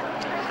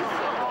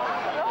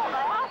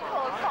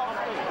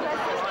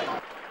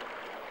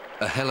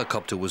 A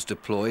helicopter was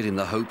deployed in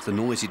the hope the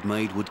noise it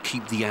made would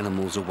keep the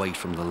animals away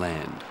from the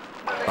land.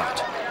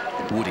 But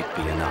would it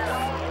be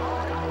enough?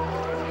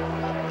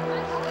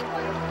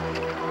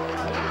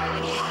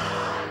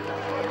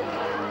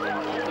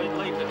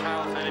 Leave the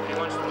tail fan if he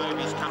wants to move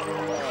his tongue.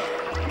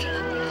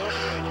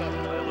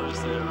 They'll lose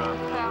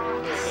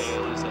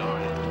their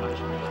orientation.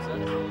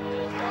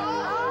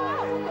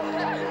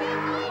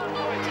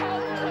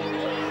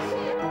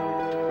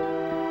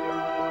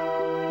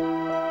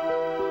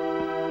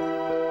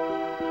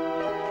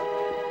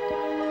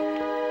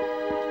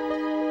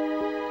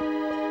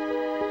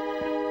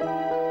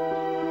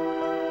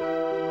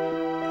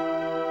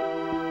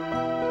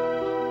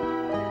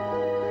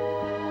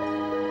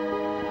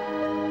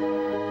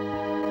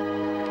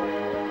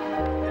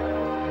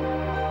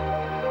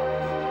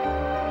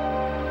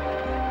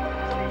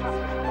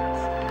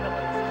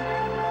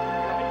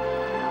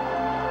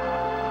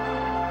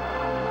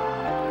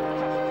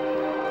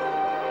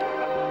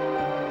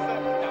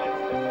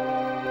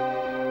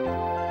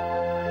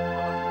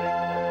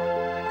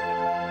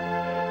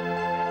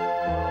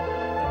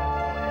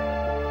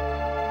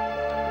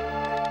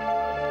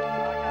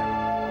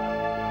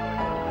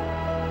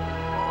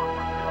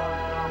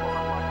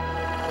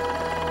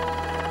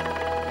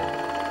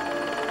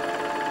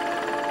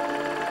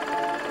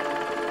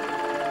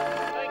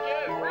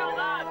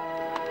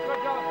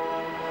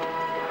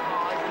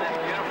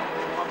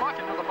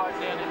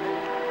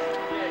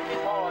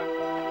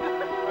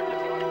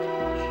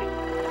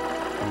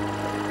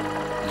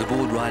 The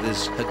board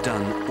riders had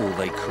done all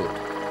they could.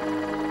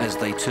 As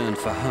they turned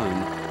for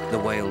home, the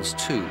whales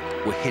too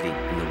were heading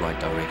in the right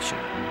direction.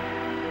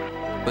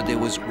 But there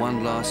was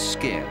one last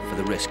scare for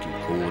the rescue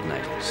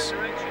coordinators.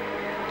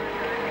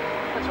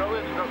 That's right, we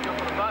have to drop you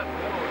off on the boat.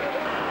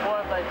 Why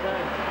have they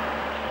turned?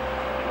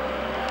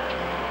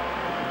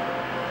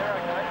 They're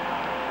okay.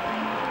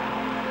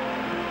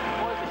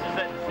 Why this is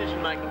that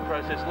decision-making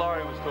process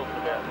Laurie was talking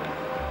about.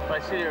 They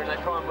sit here and they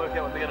try and work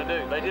out what they're going to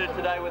do. They did it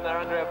today when they're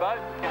under our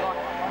boat.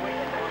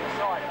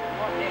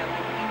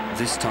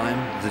 This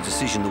time, the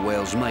decision the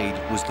whales made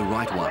was the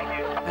right one,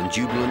 and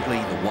jubilantly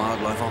the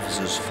wildlife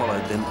officers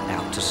followed them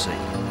out to sea.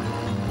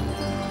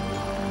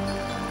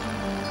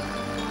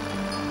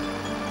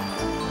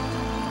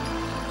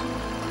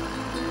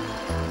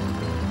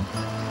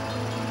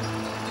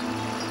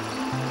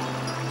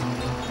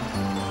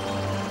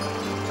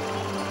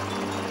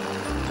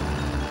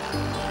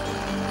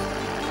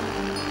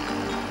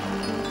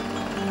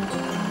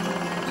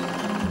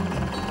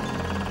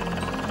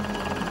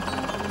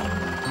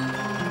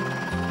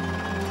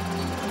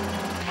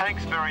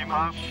 Thanks very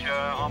much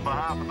on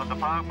behalf of the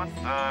department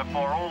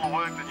for all the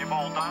work that you've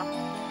all done,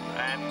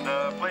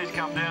 and please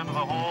come down to the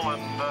hall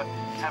and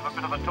have a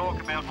bit of a talk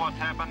about what's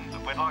happened.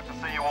 We'd like to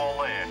see you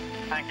all there.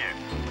 Thank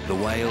you. The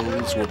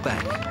whales were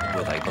back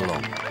where they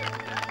belonged.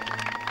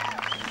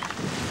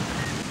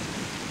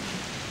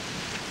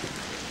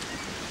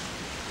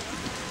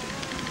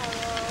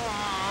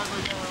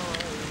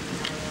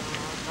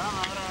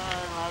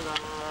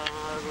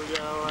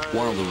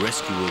 While the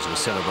rescuers were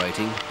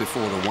celebrating,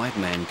 before the white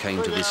man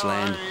came to this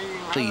land,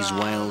 these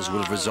whales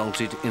would have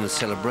resulted in a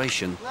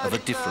celebration of a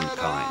different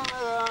kind.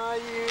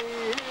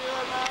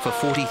 For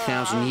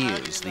 40,000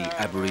 years, the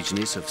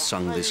Aborigines have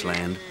sung this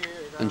land,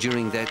 and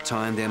during that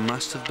time there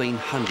must have been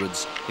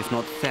hundreds, if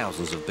not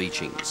thousands, of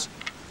beachings.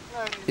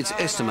 It's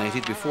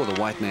estimated before the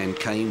white man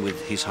came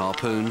with his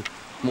harpoon,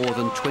 more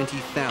than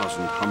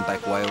 20,000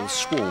 humpback whales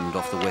swarmed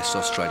off the West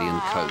Australian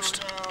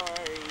coast.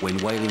 When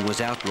whaling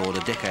was outlawed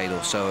a decade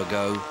or so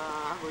ago,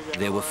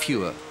 there were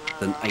fewer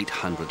than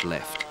 800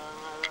 left.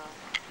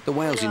 The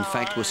whales, in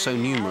fact, were so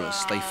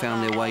numerous they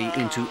found their way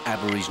into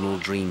Aboriginal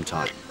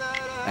dreamtime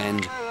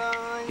and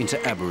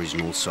into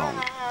Aboriginal song.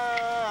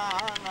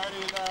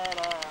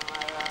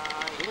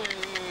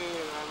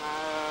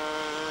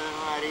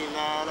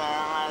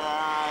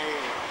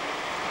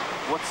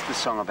 What's the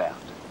song about?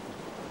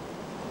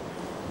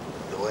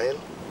 The whale?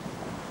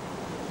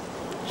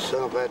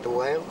 Song about the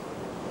whale?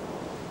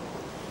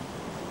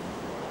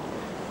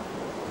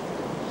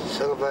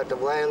 Song about the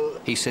whale.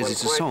 He says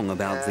it's a song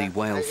about the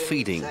whale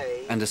feeding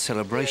and a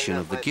celebration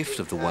of the gift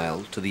of the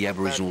whale to the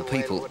Aboriginal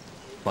people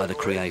by the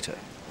Creator.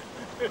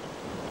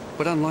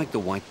 But unlike the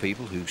white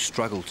people who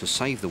struggled to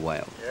save the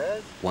whale,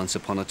 once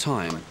upon a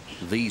time,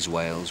 these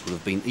whales would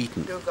have been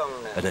eaten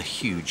at a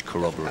huge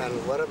corroboree.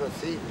 And whatever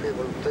sea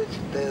people touch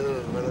there,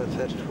 whether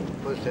that's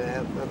supposed to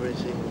have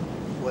everything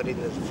what in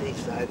the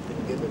seaside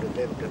been given to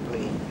them to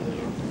play, you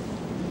know,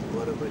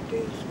 whatever it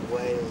is,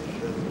 whales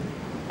and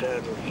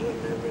turtles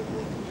and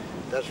everything.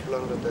 That's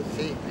belong to the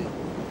sea people.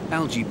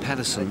 Algie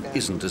Patterson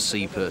isn't a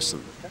sea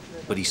person,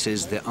 but he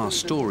says there are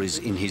stories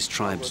in his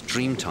tribe's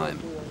dreamtime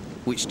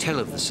which tell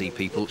of the sea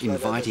people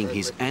inviting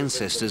his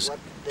ancestors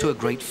to a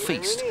great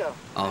feast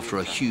after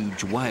a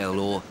huge whale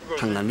or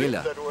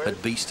tanganila had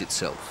beached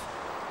itself.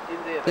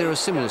 There are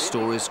similar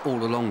stories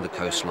all along the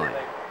coastline,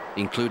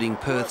 including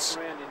Perth's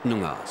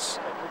Noongar's.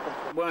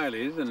 Whale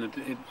is, and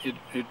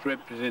it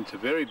represents a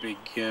very big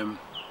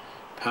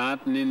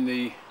part, and in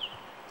the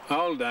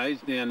old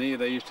days down here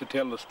they used to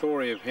tell the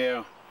story of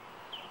how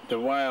the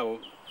whale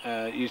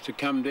used to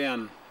come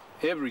down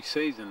every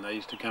season. They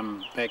used to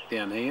come back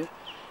down here,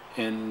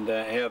 and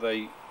how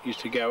they used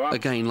to go up.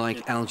 Again,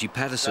 like Algie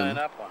Patterson,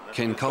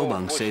 Ken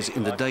Colbung says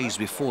in the days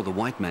before the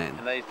white man,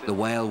 the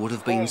whale would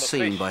have been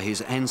seen by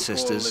his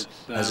ancestors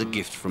as a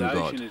gift from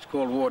God. It's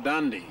called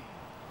Wardundee,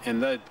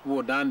 and the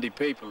Wardundee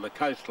people, the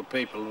coastal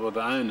people, were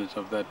the owners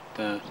of that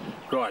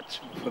rights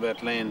for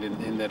that land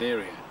in that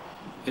area.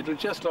 It was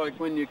just like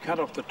when you cut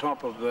off the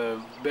top of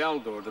the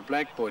balga or the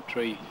blackboy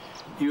tree,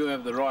 you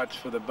have the rights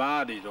for the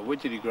bardies or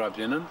widgety grubs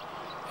in it,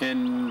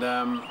 and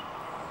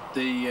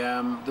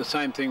the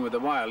same thing with the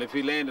whale. If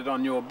he landed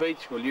on your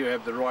beach, well, you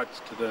have the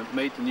rights to the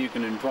meat and you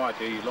can invite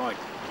who you like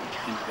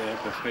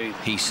into the feed.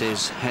 He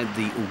says had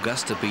the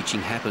Augusta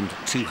beaching happened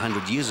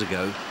 200 years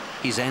ago,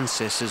 his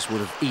ancestors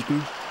would have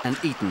eaten and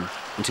eaten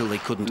until they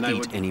couldn't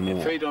eat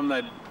anymore. Feed on,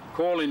 they'd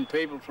call in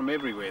people from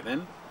everywhere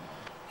then.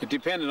 It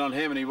depended on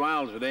how many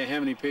whales were there, how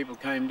many people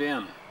came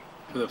down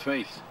for the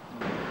feast.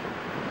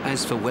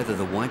 As for whether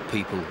the white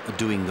people are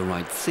doing the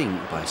right thing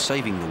by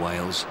saving the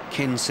whales,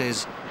 Ken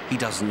says he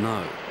doesn't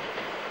know.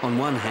 On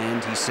one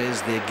hand, he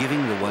says they're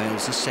giving the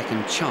whales a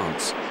second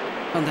chance,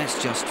 and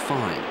that's just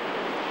fine.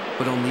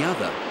 But on the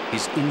other,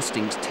 his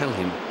instincts tell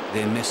him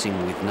they're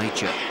messing with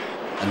nature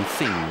and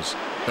things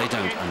they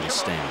don't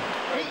understand.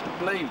 I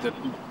believe that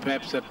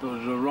perhaps that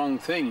was the wrong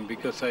thing,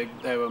 because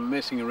they were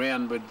messing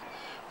around with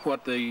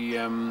what the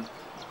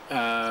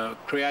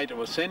Creator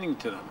was sending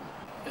to them.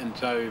 And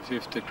so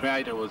if the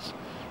Creator was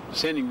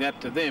sending that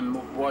to them,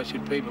 why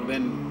should people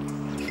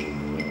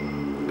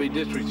then be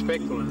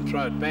disrespectful and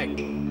throw it back?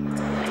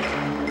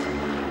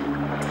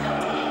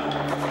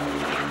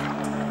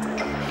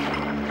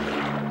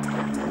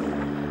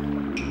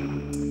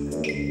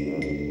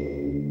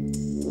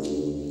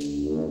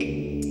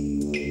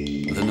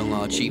 The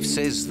Noongar chief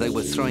says they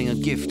were throwing a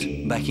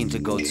gift back into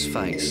God's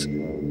face.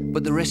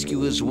 But the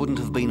rescuers wouldn't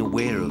have been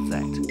aware of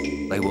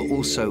that. They were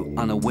also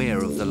unaware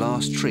of the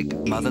last trick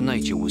Mother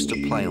Nature was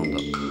to play on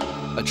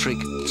them. A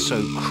trick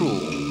so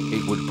cruel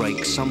it would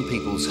break some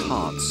people's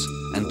hearts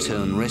and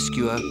turn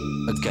rescuer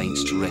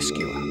against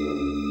rescuer.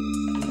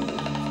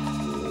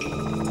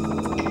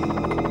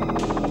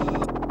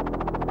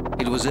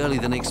 It was early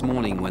the next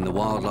morning when the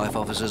wildlife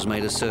officers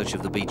made a search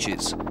of the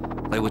beaches.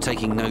 They were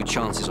taking no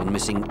chances on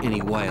missing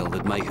any whale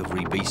that may have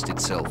rebeached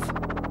itself.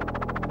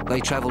 They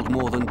travelled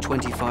more than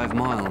 25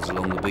 miles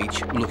along the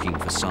beach looking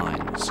for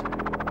signs.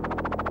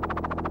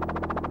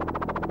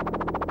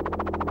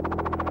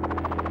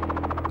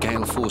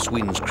 Gale force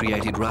winds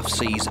created rough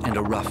seas and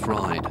a rough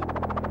ride.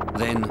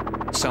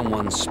 Then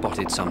someone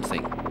spotted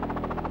something.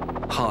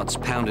 Hearts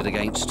pounded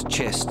against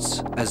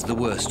chests as the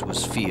worst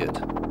was feared.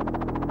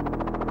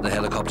 The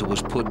helicopter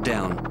was put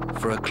down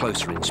for a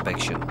closer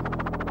inspection.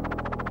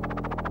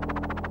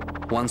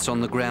 Once on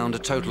the ground, a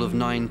total of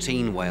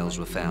 19 whales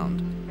were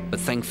found, but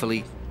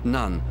thankfully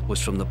none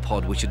was from the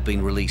pod which had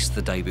been released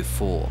the day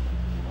before.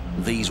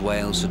 These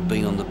whales had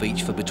been on the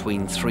beach for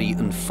between 3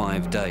 and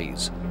 5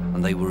 days,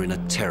 and they were in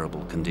a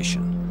terrible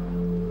condition.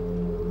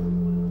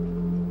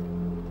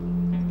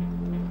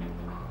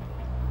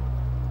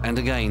 And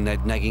again,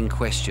 that nagging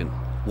question,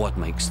 what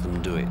makes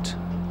them do it?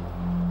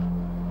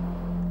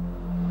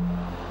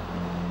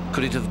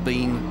 Could it have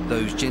been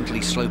those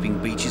gently sloping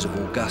beaches of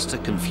Augusta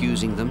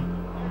confusing them?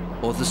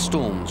 Or the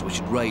storms which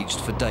had raged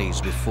for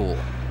days before?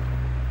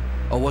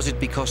 Or was it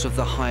because of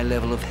the high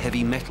level of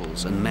heavy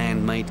metals and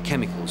man-made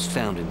chemicals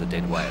found in the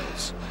dead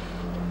whales?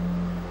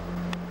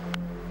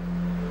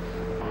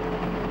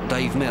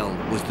 Dave Mell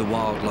was the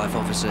wildlife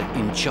officer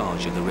in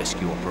charge of the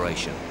rescue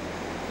operation.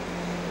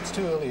 It's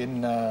too early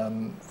in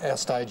our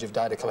stage of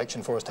data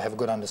collection for us to have a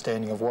good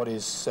understanding of what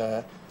is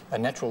a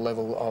natural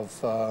level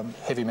of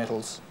heavy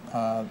metals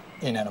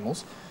in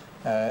animals.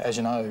 As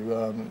you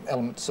know,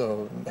 elements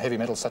of heavy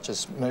metals such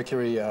as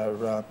mercury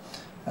are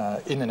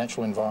in the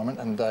natural environment,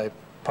 and they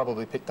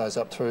probably pick those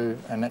up through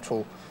a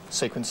natural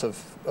sequence of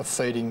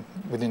feeding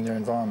within their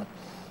environment.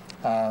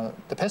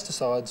 The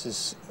pesticides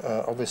is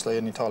obviously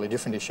an entirely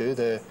different issue.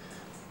 They're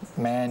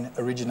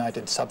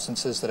man-originated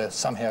substances that are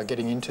somehow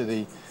getting into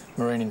the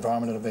marine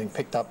environment and are being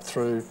picked up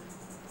through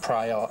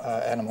prey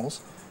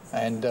animals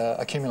and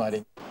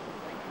accumulating.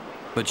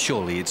 But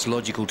surely it's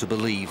logical to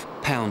believe,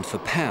 pound for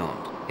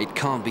pound, it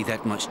can't be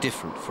that much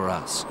different for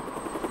us.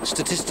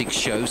 Statistics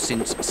show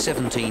since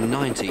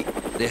 1790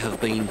 there have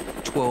been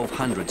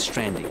 1,200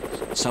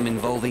 strandings, some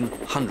involving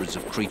hundreds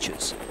of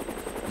creatures.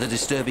 The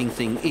disturbing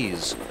thing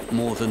is,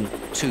 more than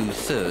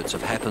 2/3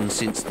 have happened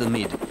since the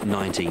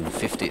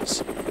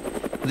mid-1950s.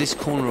 This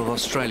corner of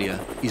Australia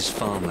is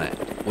farmland,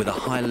 with a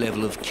high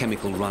level of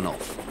chemical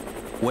runoff.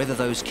 Whether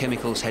those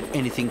chemicals had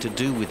anything to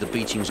do with the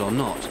beachings or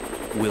not,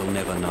 we'll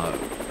never know.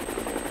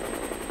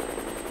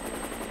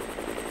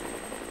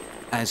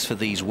 As for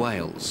these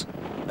whales,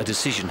 a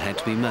decision had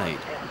to be made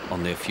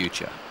on their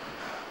future.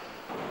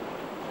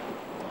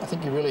 I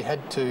think you really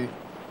had to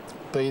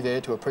be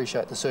there to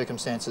appreciate the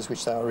circumstances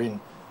which they were in.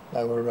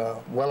 They were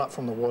well up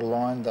from the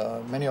waterline.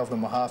 Many of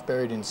them were half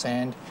buried in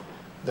sand.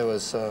 There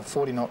was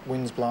 40-knot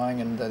winds blowing,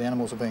 and the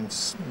animals were being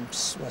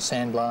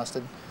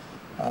sandblasted.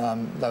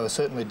 They were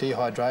certainly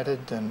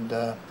dehydrated, and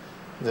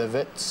the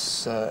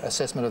vet's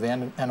assessment of the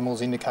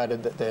animals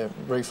indicated that their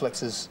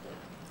reflexes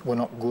were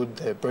not good,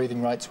 their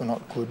breathing rates were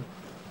not good.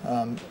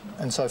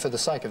 And so for the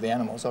sake of the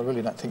animals, I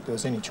really don't think there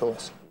was any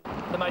choice.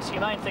 The most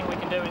humane thing we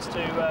can do is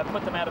to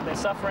put them out of their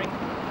suffering.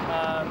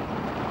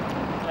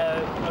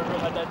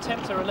 An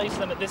attempt to release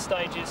them at this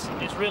stage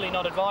is really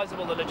not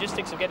advisable. The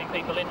logistics of getting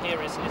people in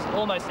here is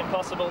almost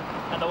impossible,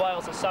 and the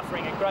whales are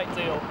suffering a great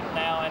deal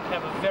now and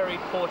have a very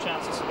poor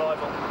chance of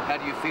survival. How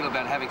do you feel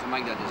about having to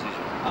make that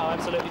decision? Oh,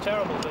 absolutely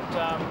terrible, but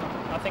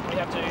I think we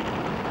have to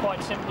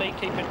quite simply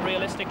keep it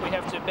realistic. We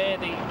have to bear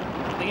the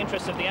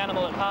interests of the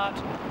animal at heart.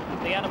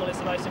 The animal is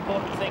the most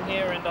important thing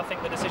here, and I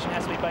think the decision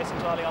has to be based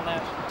entirely on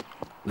that.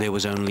 There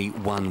was only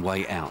one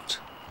way out,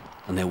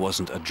 and there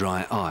wasn't a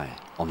dry eye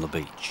on the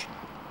beach.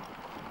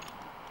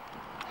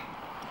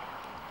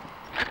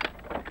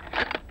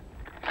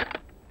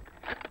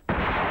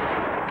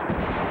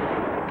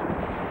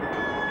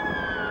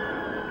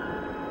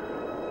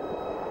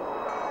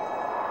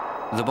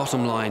 The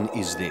bottom line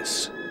is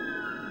this.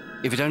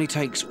 If it only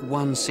takes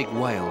one sick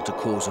whale to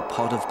cause a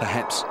pod of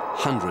perhaps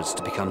hundreds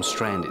to become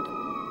stranded,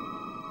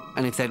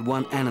 and if that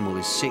one animal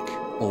is sick,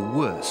 or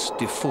worse,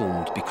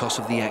 deformed because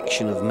of the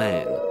action of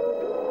man,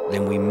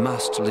 then we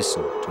must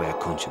listen to our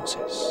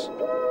consciences.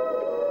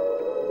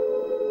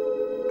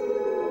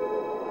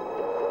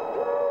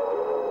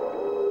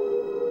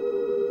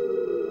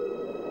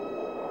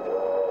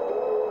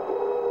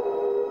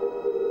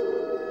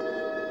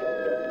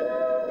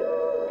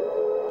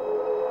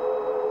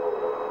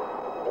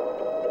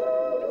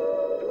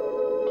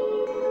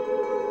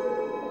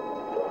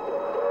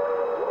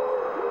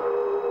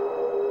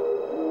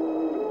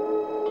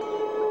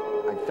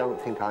 I don't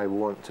think I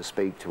want to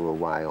speak to a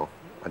whale.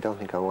 I don't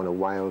think I want a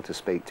whale to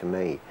speak to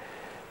me,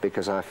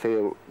 because I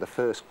feel the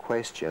first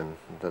question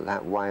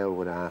that whale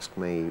would ask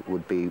me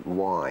would be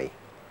why.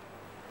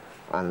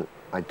 And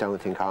I don't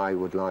think I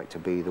would like to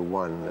be the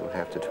one that would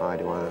have to try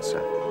to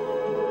answer.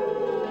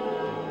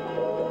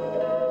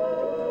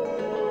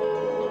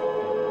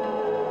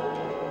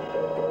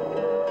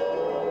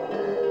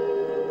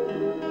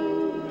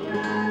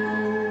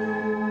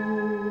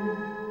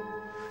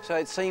 So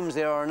it seems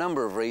there are a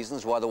number of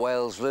reasons why the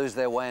whales lose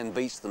their way and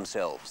beach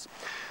themselves.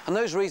 And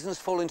those reasons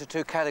fall into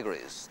two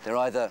categories. They're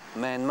either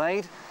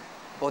man-made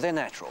or they're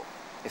natural.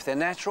 If they're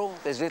natural,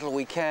 there's little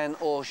we can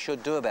or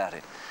should do about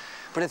it.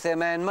 But if they're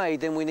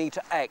man-made, then we need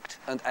to act,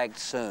 and act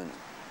soon.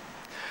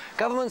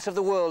 Governments of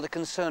the world are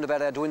concerned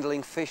about our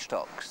dwindling fish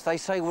stocks. They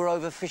say we're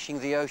overfishing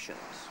the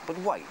oceans. But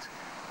wait,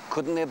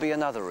 couldn't there be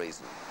another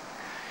reason?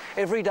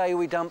 Every day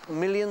we dump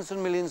millions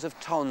and millions of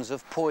tons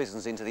of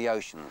poisons into the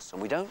oceans,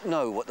 and we don't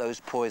know what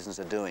those poisons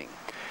are doing.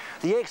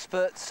 The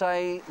experts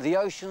say the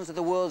oceans are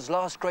the world's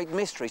last great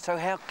mystery, so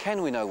how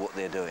can we know what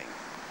they're doing?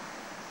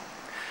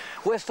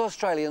 West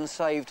Australians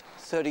saved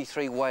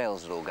 33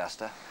 whales at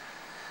Augusta.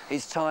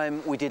 It's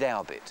time we did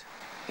our bit.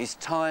 It's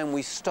time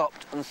we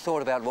stopped and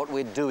thought about what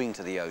we're doing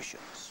to the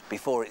oceans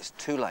before it's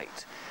too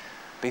late,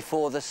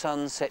 before the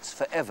sun sets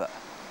forever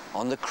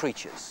on the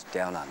creatures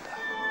down under.